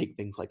take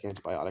things like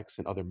antibiotics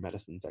and other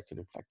medicines that can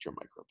infect your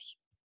microbes.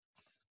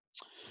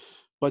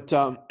 But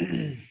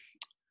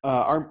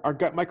our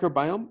gut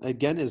microbiome,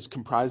 again, is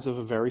comprised of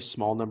a very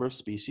small number of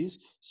species.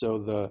 So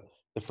the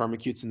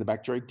firmicutes and the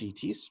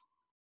Bacteroidetes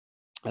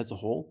as a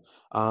whole.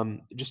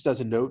 Just as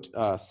a note,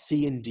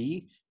 C and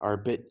D are a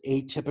bit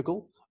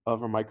atypical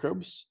of our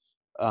microbes,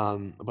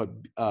 but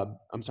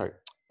I'm sorry,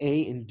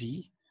 A and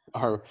D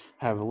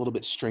have a little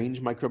bit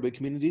strange microbial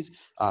communities.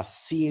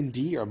 C and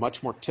D are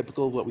much more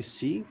typical of what we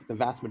see, the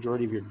vast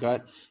majority of your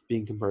gut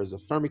being composed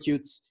of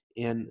firmicutes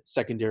and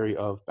secondary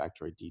of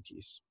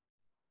Bacteroidetes.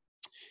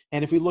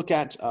 And if we look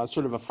at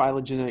sort of a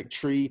phylogenetic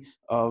tree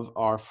of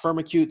our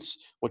firmicutes,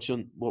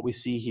 what we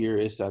see here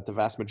is that the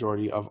vast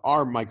majority of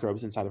our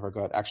microbes inside of our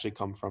gut actually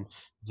come from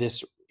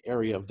this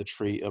area of the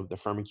tree of the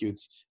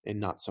firmicutes and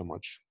not so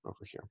much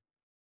over here.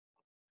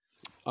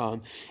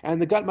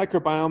 And the gut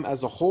microbiome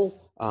as a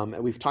whole,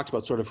 and we've talked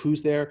about sort of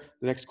who's there.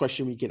 The next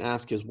question we can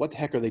ask is, what the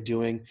heck are they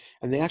doing?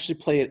 And they actually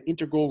play an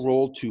integral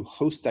role to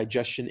host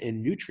digestion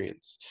and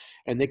nutrients.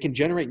 And they can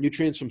generate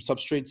nutrients from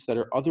substrates that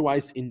are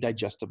otherwise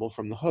indigestible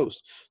from the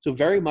host. So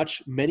very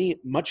much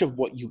of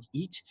what you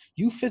eat,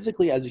 you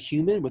physically as a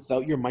human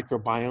without your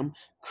microbiome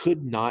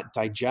could not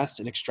digest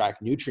and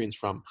extract nutrients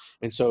from.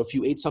 And so if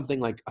you ate something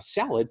like a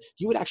salad,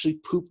 you would actually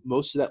poop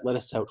most of that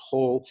lettuce out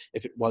whole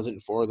if it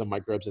wasn't for the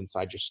microbes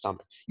inside your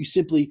stomach. You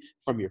simply,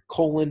 from your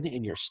colon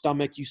and your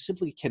stomach, you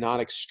simply cannot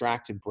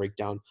extract and break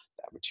down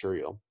that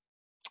material.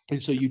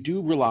 And so you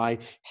do rely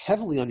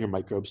heavily on your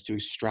microbes to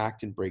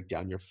extract and break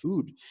down your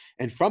food.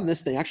 And from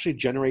this, they actually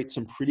generate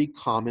some pretty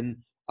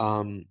common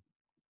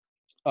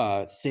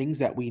things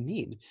that we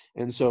need.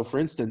 And so, for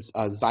instance,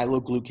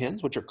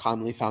 xyloglucans, which are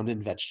commonly found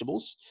in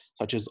vegetables,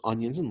 such as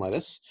onions and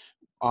lettuce,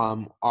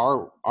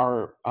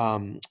 our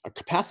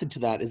capacity to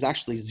that is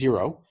actually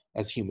zero.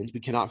 As humans, we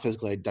cannot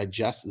physically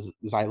digest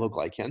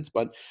xyloglycans,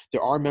 but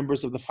there are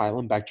members of the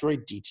phylum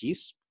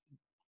Bacteroidetes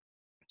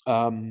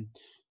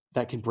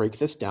that can break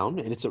this down,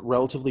 and it's a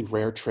relatively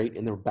rare trait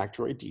in the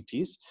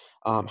Bacteroidetes.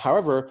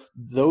 However,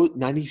 though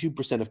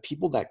 92% of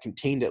people that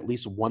contained at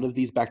least one of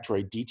these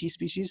Bacteroidetes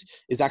species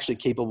is actually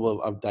capable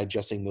of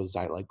digesting those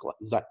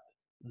xyloglycans.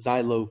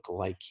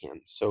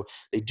 So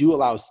they do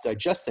allow us to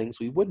digest things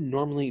we wouldn't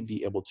normally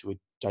be able to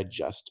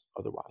digest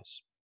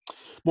otherwise.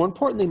 More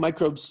importantly,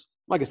 microbes,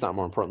 I guess not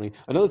more importantly,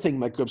 another thing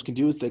microbes can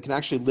do is they can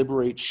actually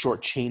liberate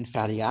short-chain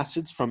fatty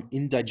acids from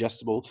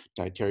indigestible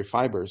dietary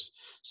fibers.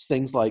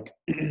 Things like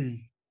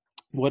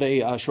what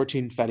a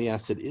short-chain fatty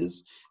acid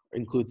is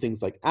include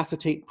things like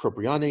acetate,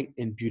 propionate,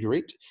 and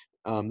butyrate.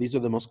 These are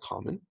the most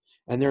common,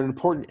 and they're an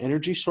important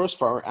energy source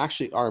for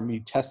our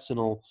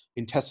intestinal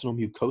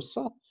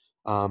mucosa.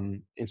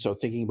 And so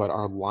thinking about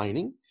our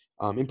lining,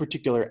 in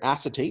particular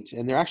acetate,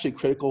 and they're actually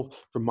critical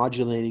for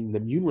modulating the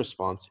immune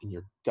response in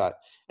your gut.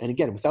 And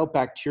again, without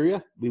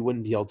bacteria, we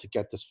wouldn't be able to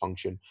get this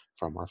function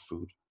from our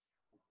food.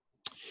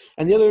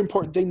 And the other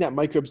important thing that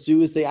microbes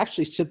do is they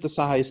actually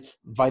synthesize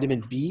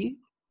vitamin B,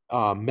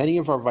 many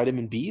of our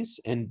vitamin Bs,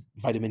 and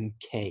vitamin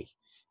K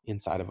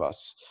inside of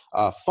us.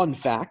 Fun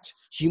fact,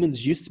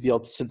 humans used to be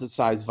able to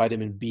synthesize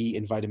vitamin B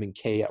and vitamin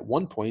K at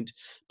one point,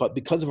 but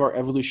because of our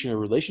evolutionary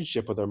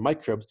relationship with our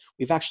microbes,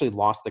 we've actually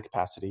lost the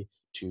capacity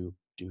to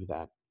do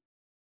that.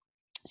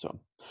 So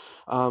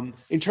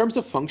in terms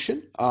of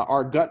function,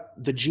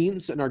 the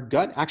genes in our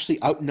gut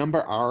actually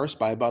outnumber ours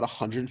by about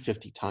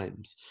 150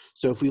 times.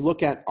 So if we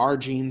look at our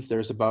genes,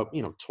 there's about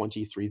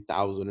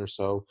 23,000 or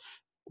so.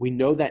 We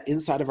know that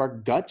inside of our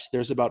gut,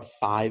 there's about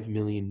 5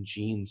 million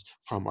genes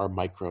from our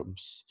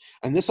microbes.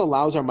 And this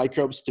allows our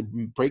microbes to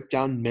break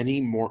down many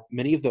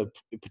of the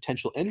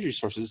potential energy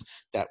sources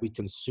that we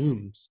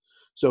consume.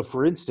 So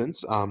for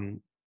instance,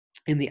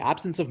 in the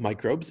absence of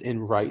microbes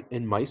in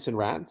mice and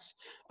rats,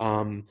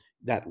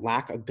 that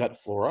lack a gut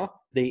flora,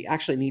 they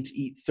actually need to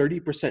eat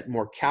 30%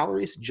 more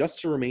calories just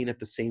to remain at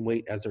the same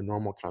weight as their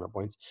normal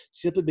counterpoints,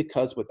 simply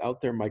because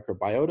without their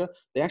microbiota,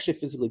 they actually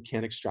physically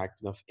can't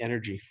extract enough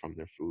energy from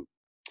their food.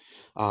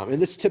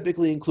 And this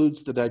typically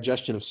includes the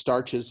digestion of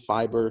starches,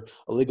 fiber,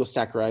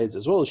 oligosaccharides,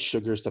 as well as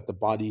sugars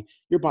that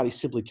your body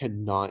simply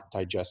cannot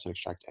digest and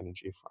extract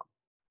energy from.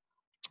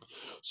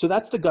 So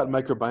that's the gut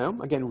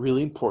microbiome. Again,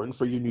 really important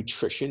for your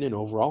nutrition and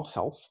overall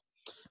health.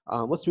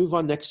 Let's move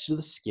on next to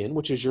the skin,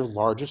 which is your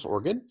largest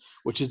organ,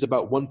 which is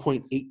about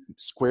 1.8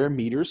 square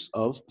meters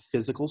of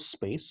physical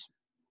space.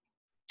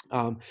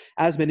 Um,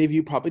 as many of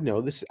you probably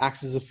know, this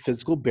acts as a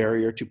physical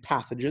barrier to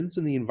pathogens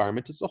in the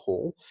environment as a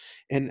whole,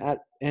 and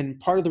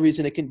part of the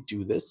reason it can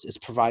do this is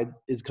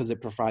because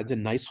it provides a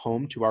nice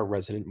home to our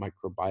resident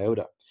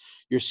microbiota.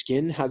 Your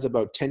skin has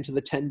about 10 to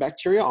the 10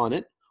 bacteria on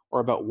it,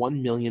 or about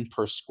 1 million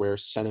per square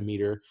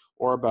centimeter,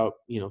 or about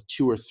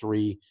 2 or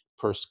 3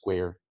 per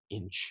square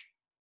inch.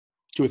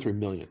 2 or 3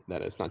 million,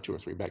 that is, not 2 or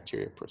 3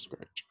 bacteria per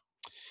square inch.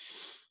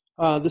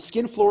 The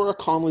skin flora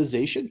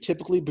colonization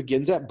typically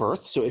begins at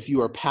birth. So if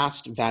you are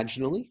passed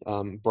vaginally,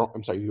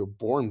 you were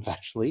born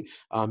vaginally,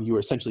 you are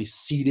essentially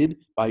seeded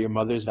by your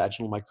mother's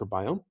vaginal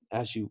microbiome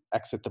as you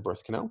exit the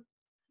birth canal,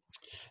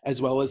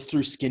 as well as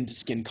through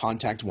skin-to-skin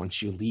contact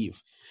once you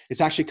leave.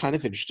 It's actually kind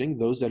of interesting.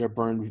 Those that are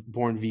born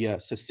via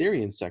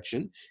cesarean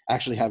section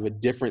actually have a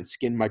different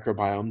skin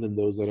microbiome than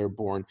those that are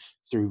born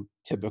through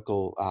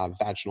typical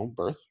vaginal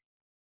birth.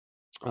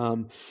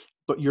 Um,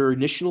 but your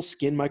initial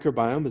skin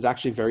microbiome is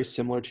actually very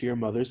similar to your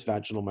mother's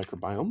vaginal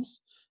microbiomes.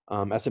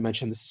 As I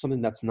mentioned, this is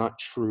something that's not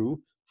true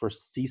for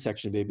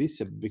C-section babies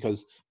simply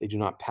because they do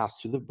not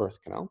pass through the birth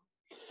canal.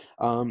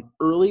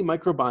 Early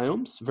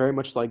microbiomes, very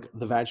much like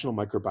the vaginal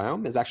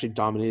microbiome, is actually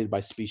dominated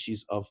by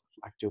species of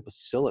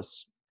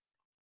lactobacillus.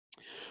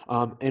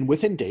 And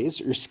within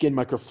days, your skin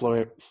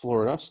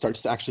microflora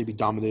starts to actually be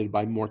dominated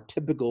by more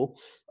typical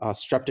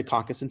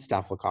streptococcus and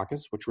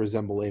staphylococcus, which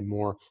resemble a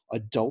more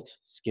adult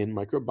skin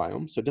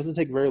microbiome. So it doesn't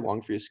take very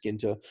long for your skin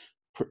to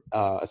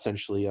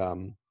essentially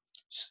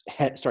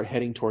start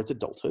heading towards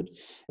adulthood.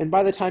 And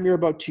by the time you're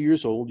about 2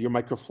 years old, your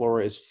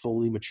microflora is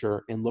fully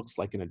mature and looks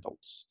like an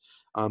adult's.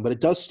 But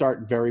it does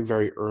start very,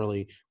 very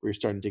early where you're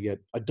starting to get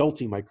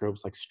adulty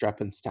microbes like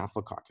strep and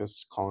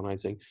staphylococcus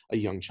colonizing a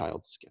young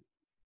child's skin.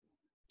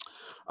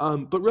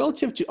 But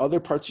relative to other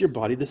parts of your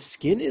body, the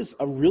skin is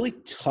a really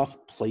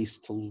tough place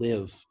to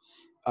live.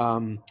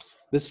 Um,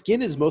 the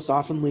skin is most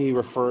oftenly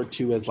referred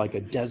to as like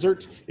a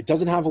desert. It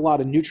doesn't have a lot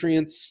of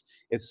nutrients.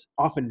 It's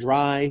often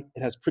dry.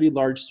 It has pretty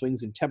large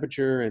swings in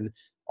temperature and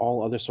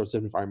all other sorts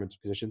of environmental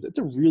conditions. It's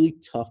a really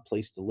tough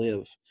place to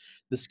live.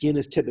 The skin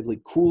is typically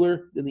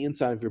cooler than the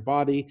inside of your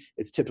body.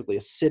 It's typically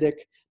acidic.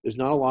 There's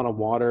not a lot of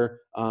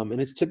water,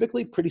 and it's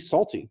typically pretty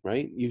salty,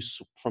 right?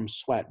 From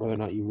sweat, whether or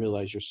not you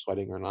realize you're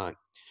sweating or not.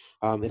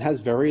 It has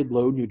very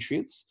low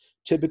nutrients.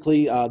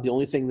 Typically, the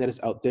only thing that is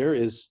out there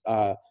is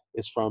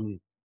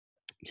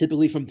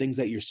typically from things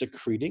that you're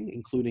secreting,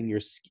 including your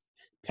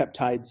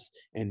peptides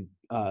and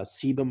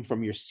sebum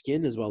from your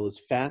skin, as well as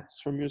fats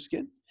from your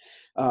skin.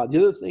 The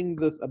other thing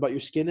about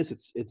your skin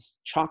is it's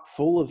chock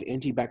full of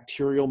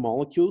antibacterial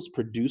molecules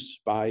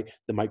produced by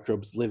the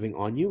microbes living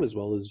on you, as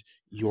well as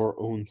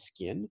your own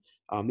skin.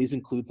 These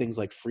include things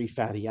like free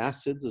fatty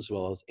acids, as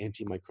well as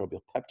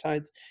antimicrobial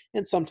peptides,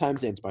 and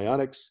sometimes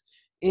antibiotics.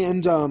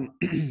 And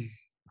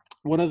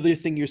one other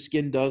thing your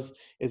skin does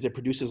is it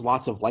produces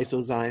lots of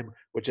lysozyme,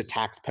 which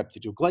attacks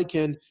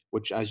peptidoglycan,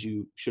 which, as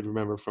you should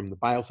remember from the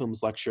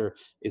biofilms lecture,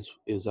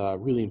 is a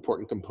really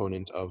important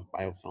component of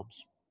biofilms.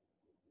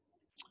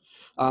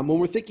 When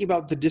we're thinking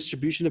about the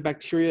distribution of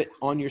bacteria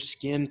on your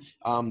skin,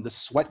 the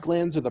sweat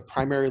glands are the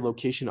primary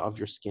location of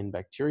your skin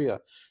bacteria.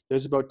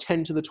 There's about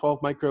 10 to the 12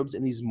 microbes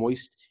in these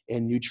moist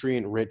and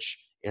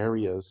nutrient-rich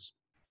areas.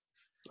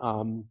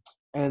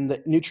 And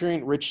the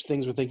nutrient-rich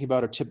things we're thinking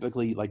about are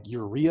typically like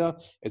urea,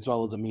 as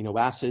well as amino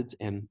acids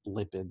and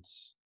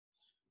lipids.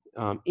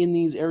 In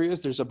these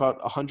areas, there's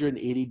about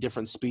 180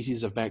 different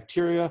species of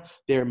bacteria.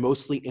 They're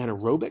mostly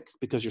anaerobic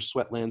because your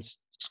sweat glands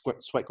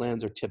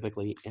are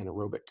typically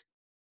anaerobic.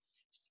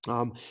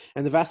 And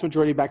the vast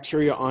majority of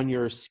bacteria on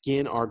your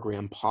skin are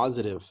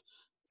gram-positive.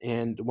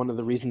 And one of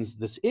the reasons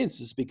this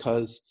is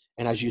because,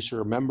 and as you should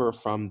remember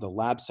from the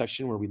lab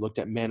section where we looked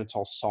at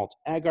mannitol salt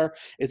agar,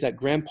 is that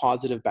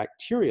gram-positive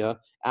bacteria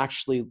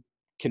actually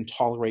can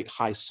tolerate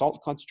high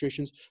salt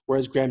concentrations,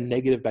 whereas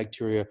gram-negative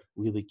bacteria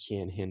really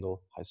can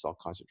handle high salt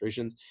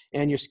concentrations.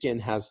 And your skin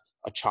has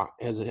chock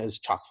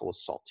full of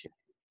salt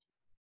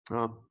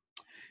here.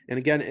 And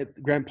again,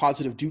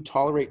 gram-positive do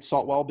tolerate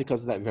salt well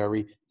because of that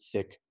very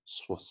thick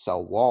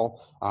cell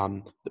wall.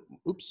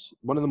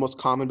 One of the most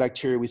common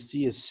bacteria we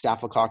see is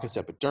Staphylococcus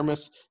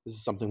epidermis. This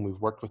is something we've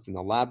worked with in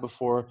the lab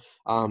before.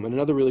 And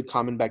another really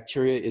common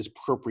bacteria is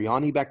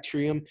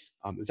Propionibacterium.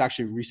 It's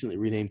actually recently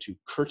renamed to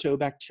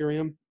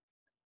Curtobacterium.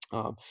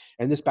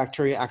 And this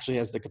bacteria actually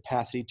has the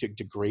capacity to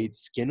degrade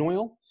skin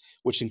oil,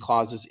 which then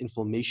causes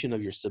inflammation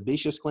of your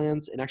sebaceous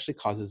glands and actually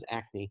causes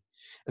acne.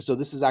 And so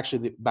this is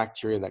actually the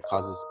bacteria that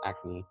causes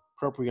acne,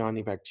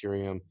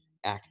 Propionibacterium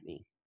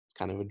acne.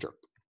 kind of a jerk.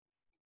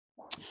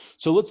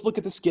 So let's look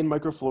at the skin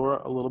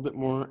microflora a little bit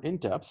more in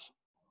depth.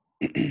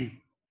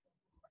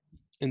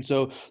 And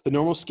so the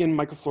normal skin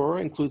microflora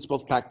includes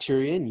both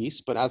bacteria and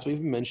yeast, but as we've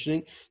been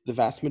mentioning, the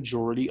vast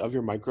majority of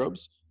your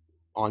microbes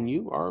on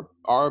you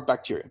are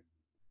bacteria.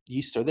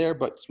 Yeast are there,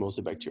 but it's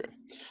mostly bacteria.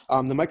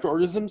 The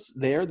microorganisms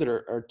there that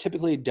are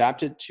typically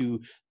adapted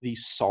to the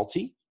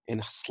salty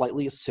and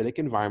slightly acidic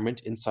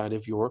environment inside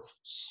of your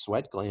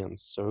sweat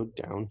glands. So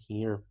down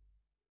here,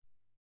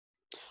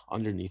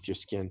 underneath your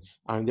skin.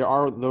 There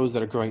are those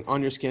that are growing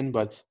on your skin,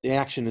 but the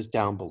action is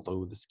down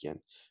below the skin.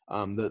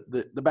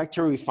 The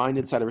bacteria we find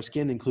inside of our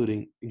skin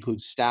include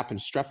staph and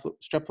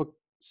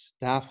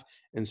staph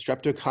and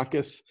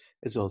streptococcus,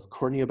 as well as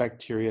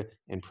corneobacteria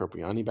and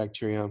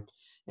propionibacteria.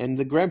 And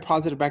the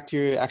gram-positive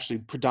bacteria actually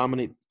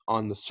predominate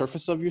on the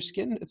surface of your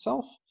skin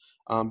itself,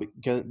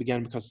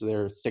 again because of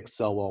their thick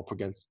cell wall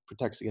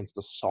protects against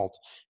the salt,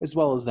 as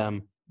well as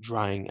them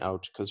drying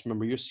out. Because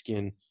remember, your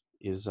skin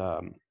is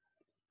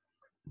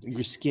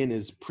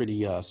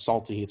pretty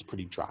salty. It's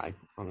pretty dry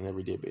on an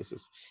everyday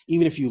basis.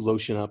 Even if you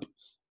lotion up,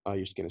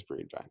 your skin is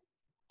pretty dry.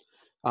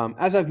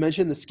 As I've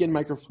mentioned, the skin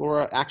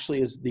microflora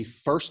actually is the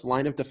first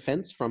line of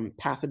defense from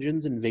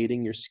pathogens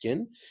invading your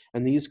skin.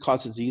 And these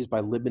cause disease by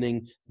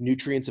limiting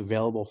nutrients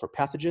available for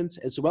pathogens,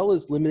 as well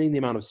as limiting the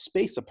amount of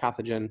space a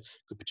pathogen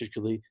could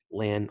particularly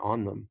land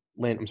on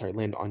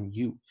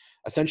you.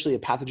 Essentially, a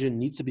pathogen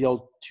needs to be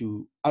able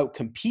to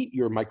outcompete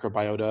your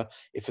microbiota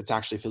if it's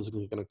actually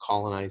physically going to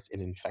colonize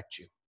and infect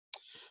you.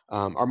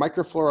 Our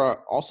microflora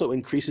also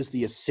increases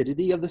the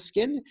acidity of the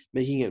skin,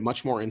 making it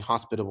much more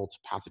inhospitable to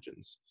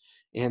pathogens.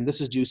 And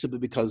this is due simply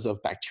because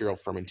of bacterial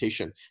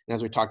fermentation. And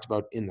as we talked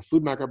about in the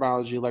food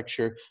microbiology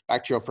lecture,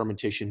 bacterial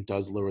fermentation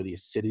does lower the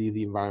acidity of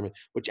the environment,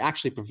 which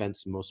actually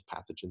prevents most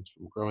pathogens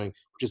from growing,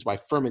 which is why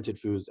fermented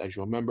foods, as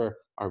you'll remember,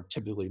 are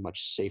typically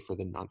much safer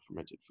than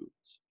non-fermented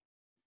foods.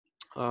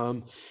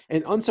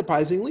 And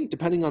unsurprisingly,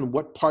 depending on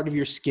what part of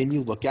your skin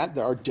you look at,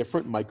 there are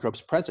different microbes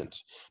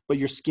present. But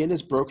your skin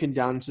is broken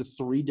down into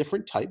 3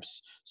 different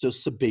types. So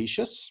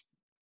sebaceous,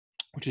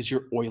 which is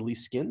your oily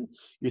skin.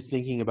 You're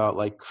thinking about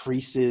like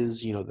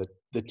creases,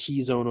 the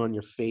T-zone on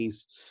your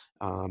face,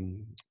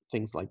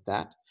 things like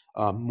that.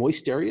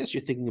 Moist areas,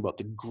 you're thinking about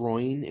the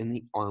groin and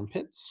the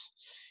armpits.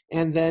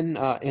 And then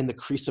in the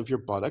crease of your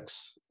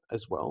buttocks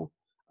as well.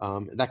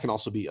 That can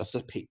also be a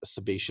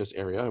sebaceous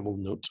area, I will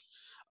note.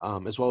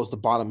 As well as the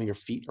bottom of your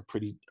feet are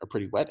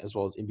pretty wet, as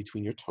well as in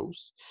between your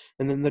toes.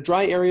 And then the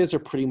dry areas are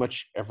pretty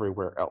much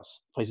everywhere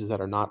else, places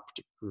that are not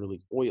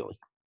particularly oily.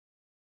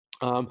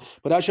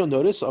 But as you'll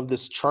notice of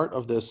this chart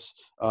of this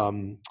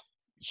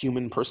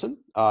human person,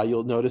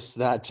 you'll notice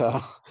that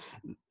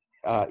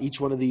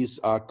each one of these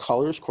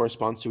colors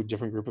corresponds to a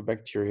different group of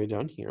bacteria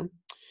down here.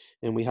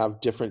 And we have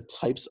different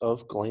types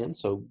of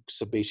glands. So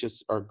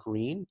sebaceous are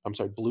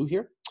blue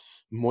here.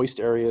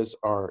 Moist areas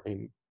are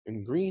in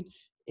green,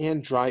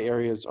 and dry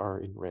areas are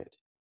in red.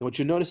 And what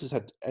you notice is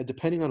that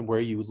depending on where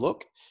you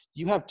look,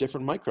 you have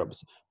different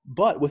microbes.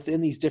 But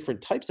within these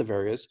different types of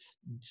areas,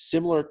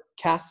 similar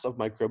casts of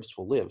microbes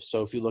will live.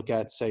 So if you look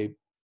at, say,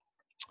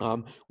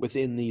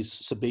 within these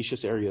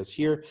sebaceous areas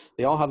here,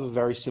 they all have a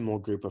very similar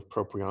group of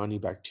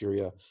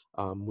propionibacteria,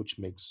 which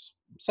makes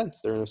sense.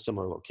 They're in a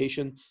similar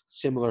location,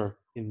 similar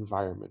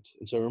environment.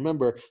 And so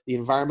remember, the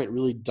environment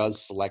really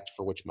does select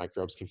for which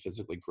microbes can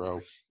physically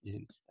grow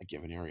in a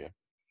given area.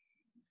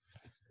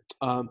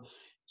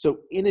 So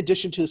in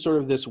addition to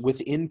sort of this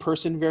within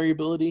person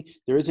variability,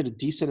 there is a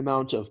decent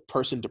amount of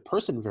person to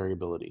person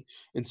variability.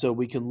 And so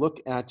we can look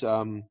at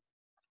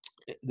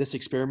this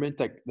experiment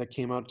that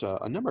came out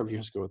a number of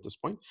years ago at this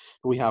point.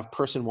 But we have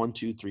person 1,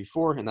 2, 3,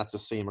 4, and that's the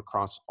same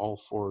across all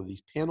 4 of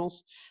these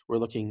panels. We're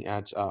looking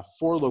at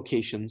 4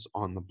 locations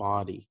on the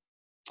body.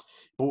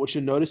 But what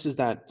you'll notice is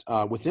that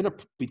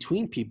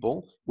between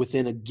people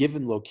within a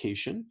given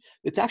location,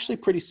 it's actually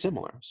pretty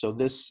similar. So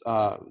this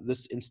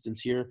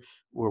instance here,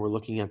 where we're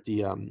looking at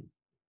the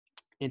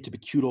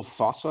interbuccal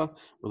fossa,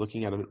 we're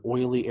looking at an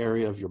oily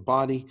area of your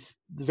body.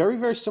 Very,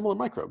 very similar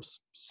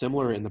microbes.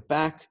 Similar in the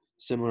back,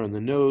 similar in the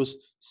nose,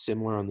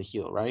 similar on the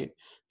heel, right?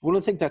 One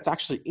of the things that's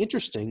actually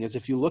interesting is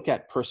if you look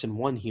at person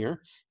 1 here,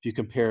 if you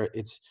compare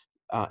its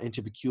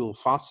interbuccal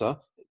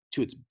fossa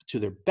to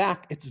their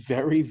back, it's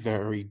very,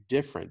 very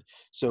different.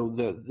 So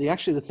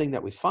the thing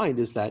that we find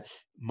is that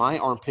my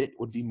armpit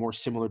would be more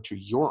similar to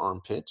your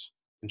armpit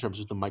in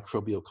terms of the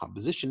microbial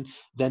composition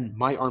than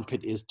my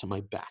armpit is to my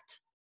back.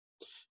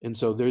 And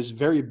so there's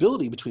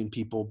variability between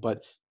people,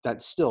 but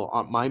that's still,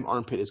 my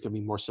armpit is going to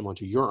be more similar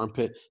to your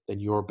armpit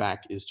than your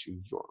back is to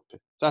your armpit.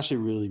 It's actually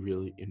a really,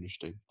 really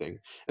interesting thing.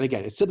 And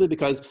again, it's simply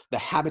because the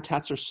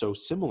habitats are so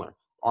similar.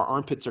 Our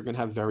armpits are going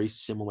to have very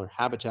similar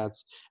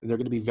habitats, and they're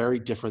going to be very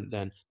different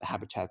than the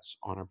habitats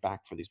on our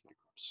back for these microbes.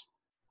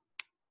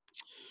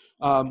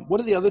 One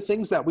of the other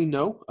things that we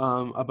know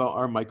about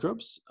our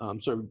microbes,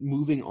 sort of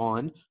moving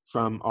on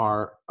from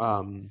our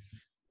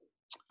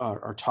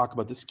talk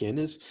about the skin,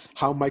 is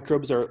how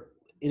microbes are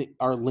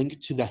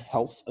linked to the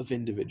health of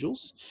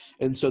individuals.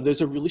 And so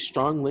there's a really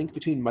strong link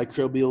between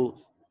microbial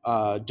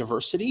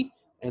diversity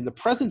and the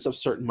presence of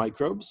certain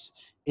microbes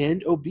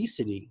and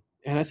obesity.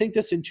 And I think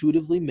this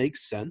intuitively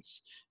makes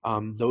sense.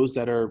 Those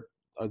that are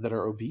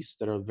obese,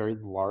 that are very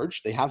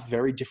large, they have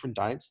very different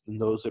diets than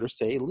those that are,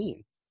 say,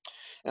 lean.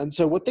 And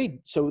so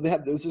they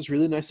have this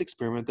really nice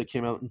experiment that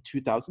came out in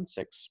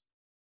 2006.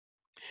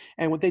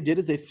 And what they did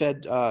is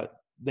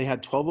they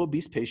had 12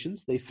 obese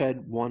patients. They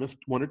fed one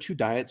or two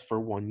diets for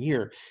 1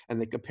 year,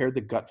 and they compared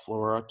the gut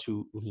flora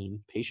to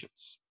lean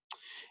patients.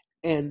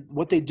 And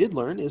what they did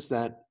learn is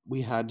that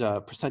we had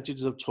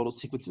percentages of total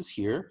sequences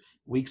here,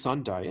 weeks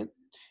on diet,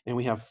 and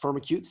we have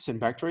firmicutes and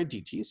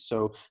Bacteroidetes.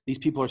 So these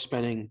people are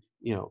spending,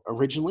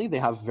 originally they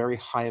have very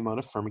high amount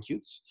of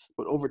firmicutes,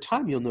 but over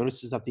time you'll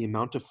notice is that the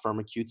amount of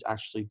firmicutes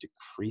actually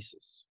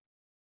decreases.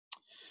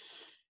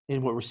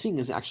 And what we're seeing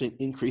is actually an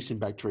increase in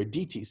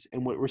Bacteroidetes.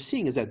 And what we're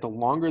seeing is that the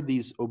longer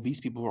these obese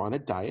people were on a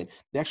diet,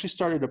 they actually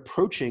started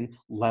approaching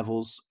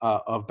levels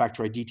of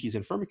Bacteroidetes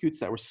and firmicutes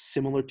that were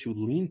similar to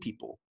lean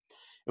people.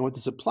 And what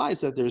this implies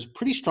is that there's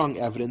pretty strong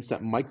evidence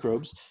that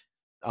microbes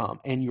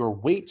and your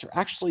weight are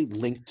actually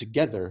linked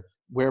together,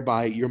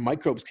 whereby your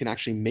microbes can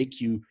actually make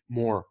you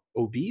more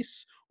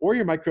obese, or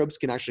your microbes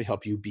can actually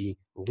help you be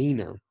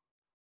leaner.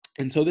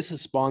 And so this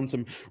has spawned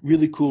some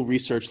really cool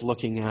research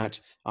looking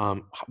at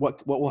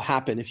what will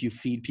happen if you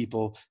feed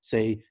people,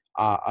 say,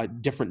 a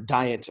different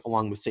diet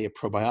along with, say, a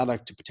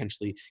probiotic to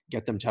potentially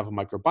get them to have a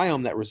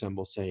microbiome that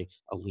resembles, say,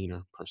 a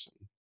leaner person.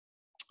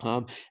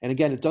 And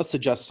again, it does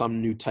suggest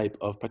some new type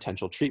of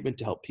potential treatment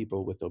to help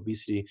people with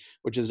obesity,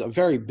 which is a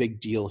very big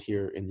deal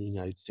here in the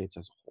United States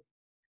as a whole.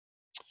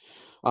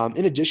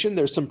 In addition,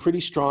 there's some pretty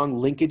strong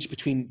linkage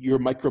between your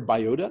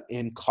microbiota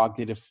and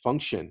cognitive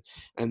function.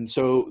 And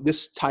so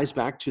this ties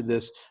back to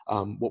this,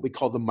 what we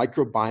call the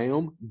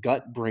microbiome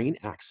gut-brain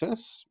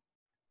axis.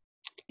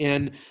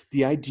 And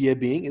the idea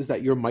being is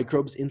that your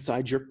microbes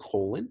inside your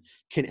colon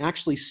can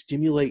actually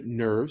stimulate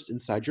nerves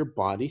inside your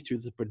body through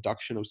the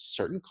production of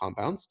certain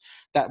compounds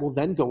that will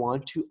then go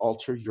on to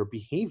alter your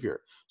behavior.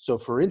 So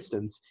for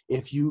instance,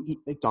 if you eat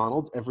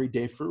McDonald's every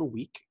day for a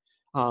week,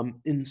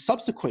 in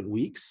subsequent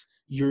weeks,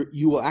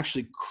 you will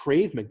actually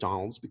crave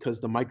McDonald's because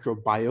the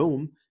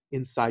microbiome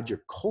inside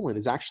your colon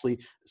is actually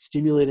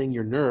stimulating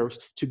your nerves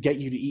to get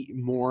you to eat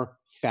more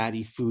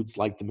fatty foods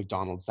like the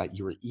McDonald's that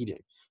you were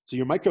eating. So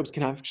your microbes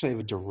can actually have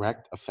a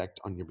direct effect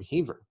on your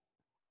behavior.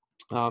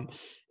 And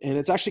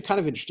it's actually kind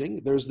of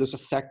interesting. There's this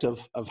effect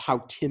of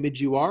how timid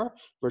you are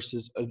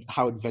versus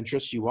how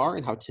adventurous you are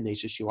and how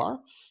tenacious you are.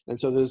 And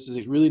so there's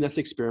this really nice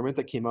experiment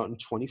that came out in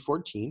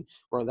 2014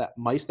 where that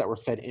mice that were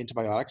fed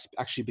antibiotics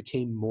actually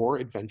became more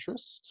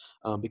adventurous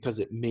because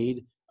it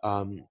made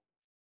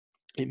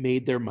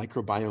their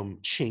microbiome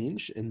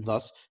change and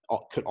thus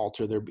could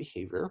alter their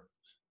behavior,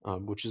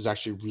 which is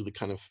actually really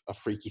kind of a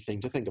freaky thing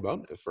to think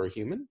about for a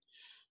human.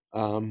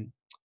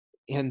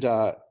 And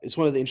it's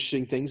one of the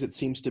interesting things. It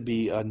seems to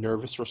be a nerve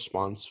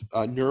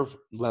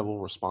level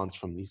response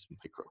from these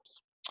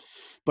microbes.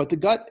 But the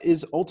gut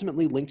is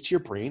ultimately linked to your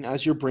brain,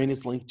 as your brain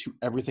is linked to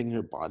everything in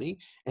your body,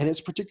 and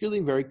it's particularly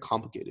very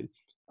complicated.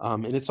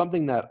 And it's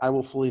something that I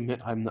will fully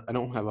admit I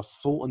don't have a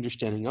full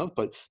understanding of,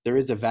 but there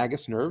is a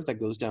vagus nerve that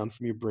goes down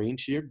from your brain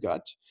to your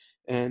gut,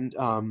 and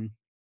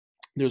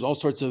there's all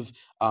sorts of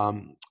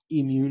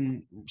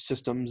immune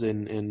systems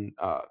and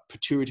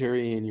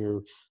pituitary and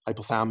your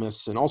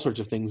hypothalamus and all sorts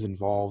of things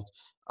involved.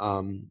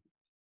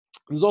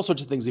 There's all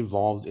sorts of things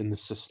involved in the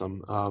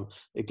system.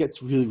 It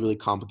gets really, really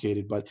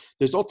complicated, but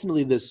there's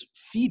ultimately this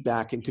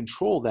feedback and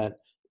control that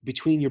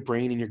between your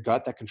brain and your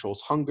gut that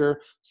controls hunger,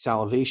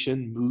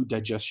 salivation, mood,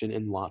 digestion,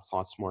 and lots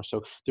more.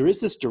 So there is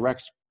this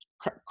direct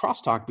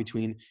crosstalk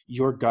between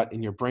your gut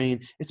and your brain,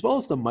 as well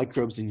as the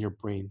microbes in your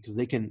brain, because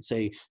they can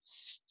say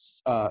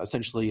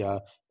essentially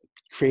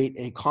create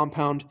a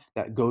compound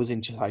that goes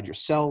inside your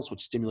cells,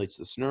 which stimulates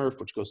this nerve,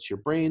 which goes to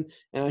your brain.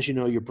 And as you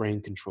know, your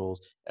brain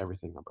controls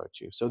everything about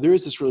you. So there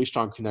is this really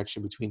strong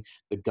connection between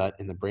the gut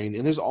and the brain.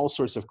 And there's all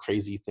sorts of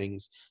crazy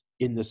things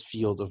in this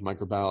field of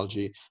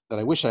microbiology that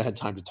I wish I had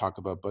time to talk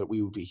about, but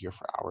we would be here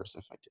for hours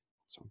if I did.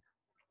 So.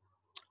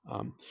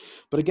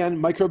 But again,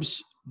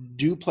 microbes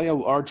do play a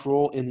large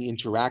role in the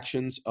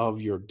interactions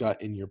of your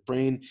gut and your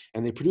brain,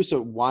 and they produce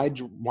a wide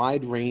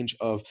range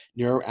of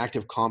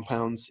neuroactive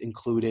compounds,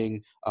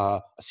 including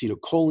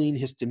acetylcholine,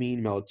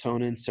 histamine,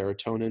 melatonin,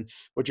 serotonin,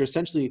 which are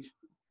essentially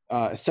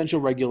essential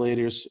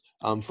regulators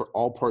for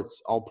all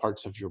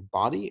parts of your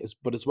body,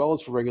 but as well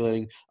as for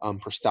regulating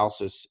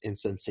peristalsis and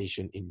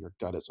sensation in your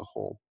gut as a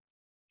whole.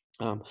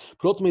 But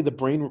ultimately, the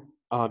brain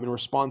in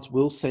response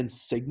will send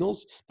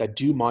signals that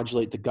do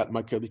modulate the gut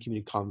microbial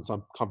community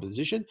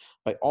composition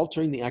by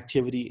altering the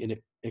activity and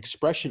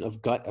expression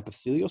of gut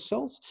epithelial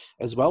cells,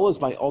 as well as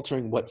by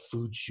altering what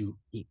foods you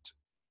eat.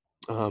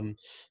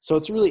 So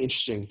it's a really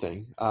interesting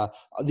thing.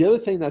 The other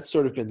thing that's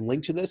sort of been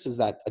linked to this is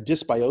that a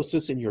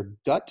dysbiosis in your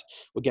gut,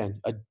 again,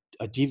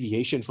 a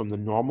deviation from the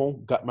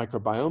normal gut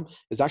microbiome,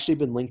 has actually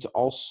been linked to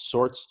all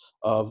sorts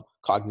of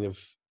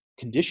cognitive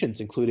conditions,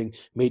 including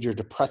major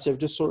depressive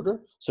disorder.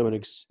 So in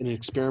an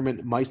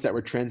experiment, mice that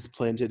were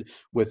transplanted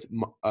with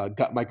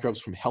gut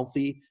microbes from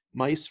healthy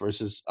mice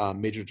versus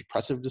major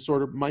depressive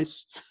disorder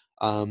mice,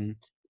 Um,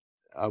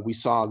 we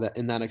saw that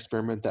in that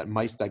experiment that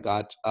mice that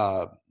got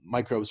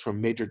microbes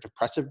from major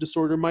depressive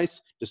disorder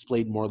mice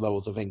displayed more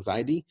levels of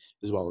anxiety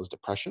as well as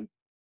depression.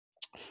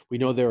 We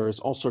know there is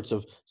all sorts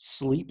of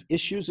sleep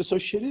issues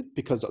associated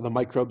because the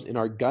microbes in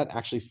our gut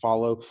actually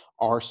follow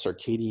our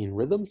circadian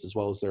rhythms as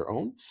well as their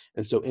own.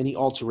 And so any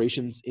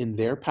alterations in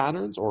their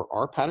patterns or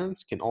our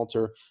patterns can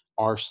alter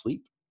our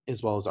sleep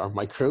as well as our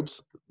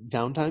microbes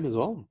downtime as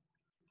well.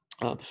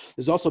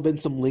 There's also been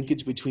some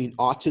linkage between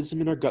autism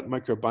and our gut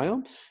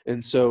microbiome.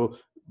 And so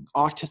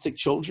autistic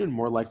children,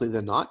 more likely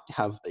than not,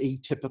 have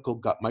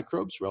atypical gut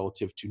microbes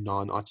relative to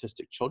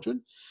non-autistic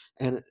children.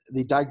 And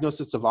the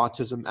diagnosis of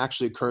autism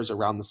actually occurs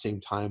around the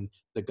same time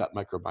the gut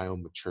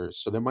microbiome matures.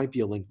 So there might be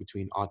a link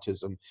between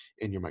autism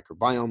and your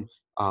microbiome,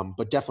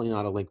 but definitely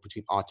not a link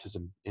between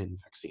autism and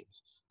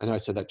vaccines. I know I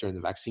said that during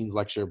the vaccines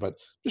lecture, but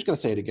I'm just going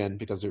to say it again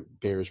because it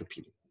bears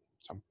repeating.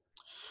 So.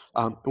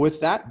 With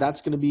that,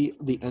 that's going to be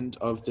the end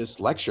of this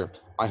lecture.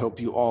 I hope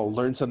you all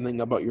learned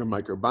something about your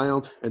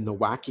microbiome and the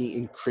wacky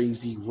and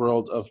crazy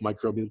world of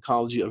microbial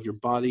ecology of your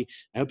body.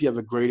 I hope you have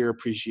a greater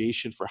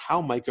appreciation for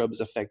how microbes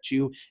affect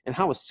you and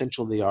how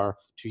essential they are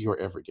to your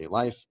everyday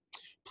life.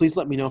 Please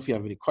let me know if you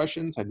have any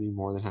questions. I'd be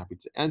more than happy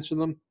to answer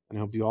them. And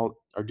I hope you all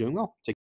are doing well. Take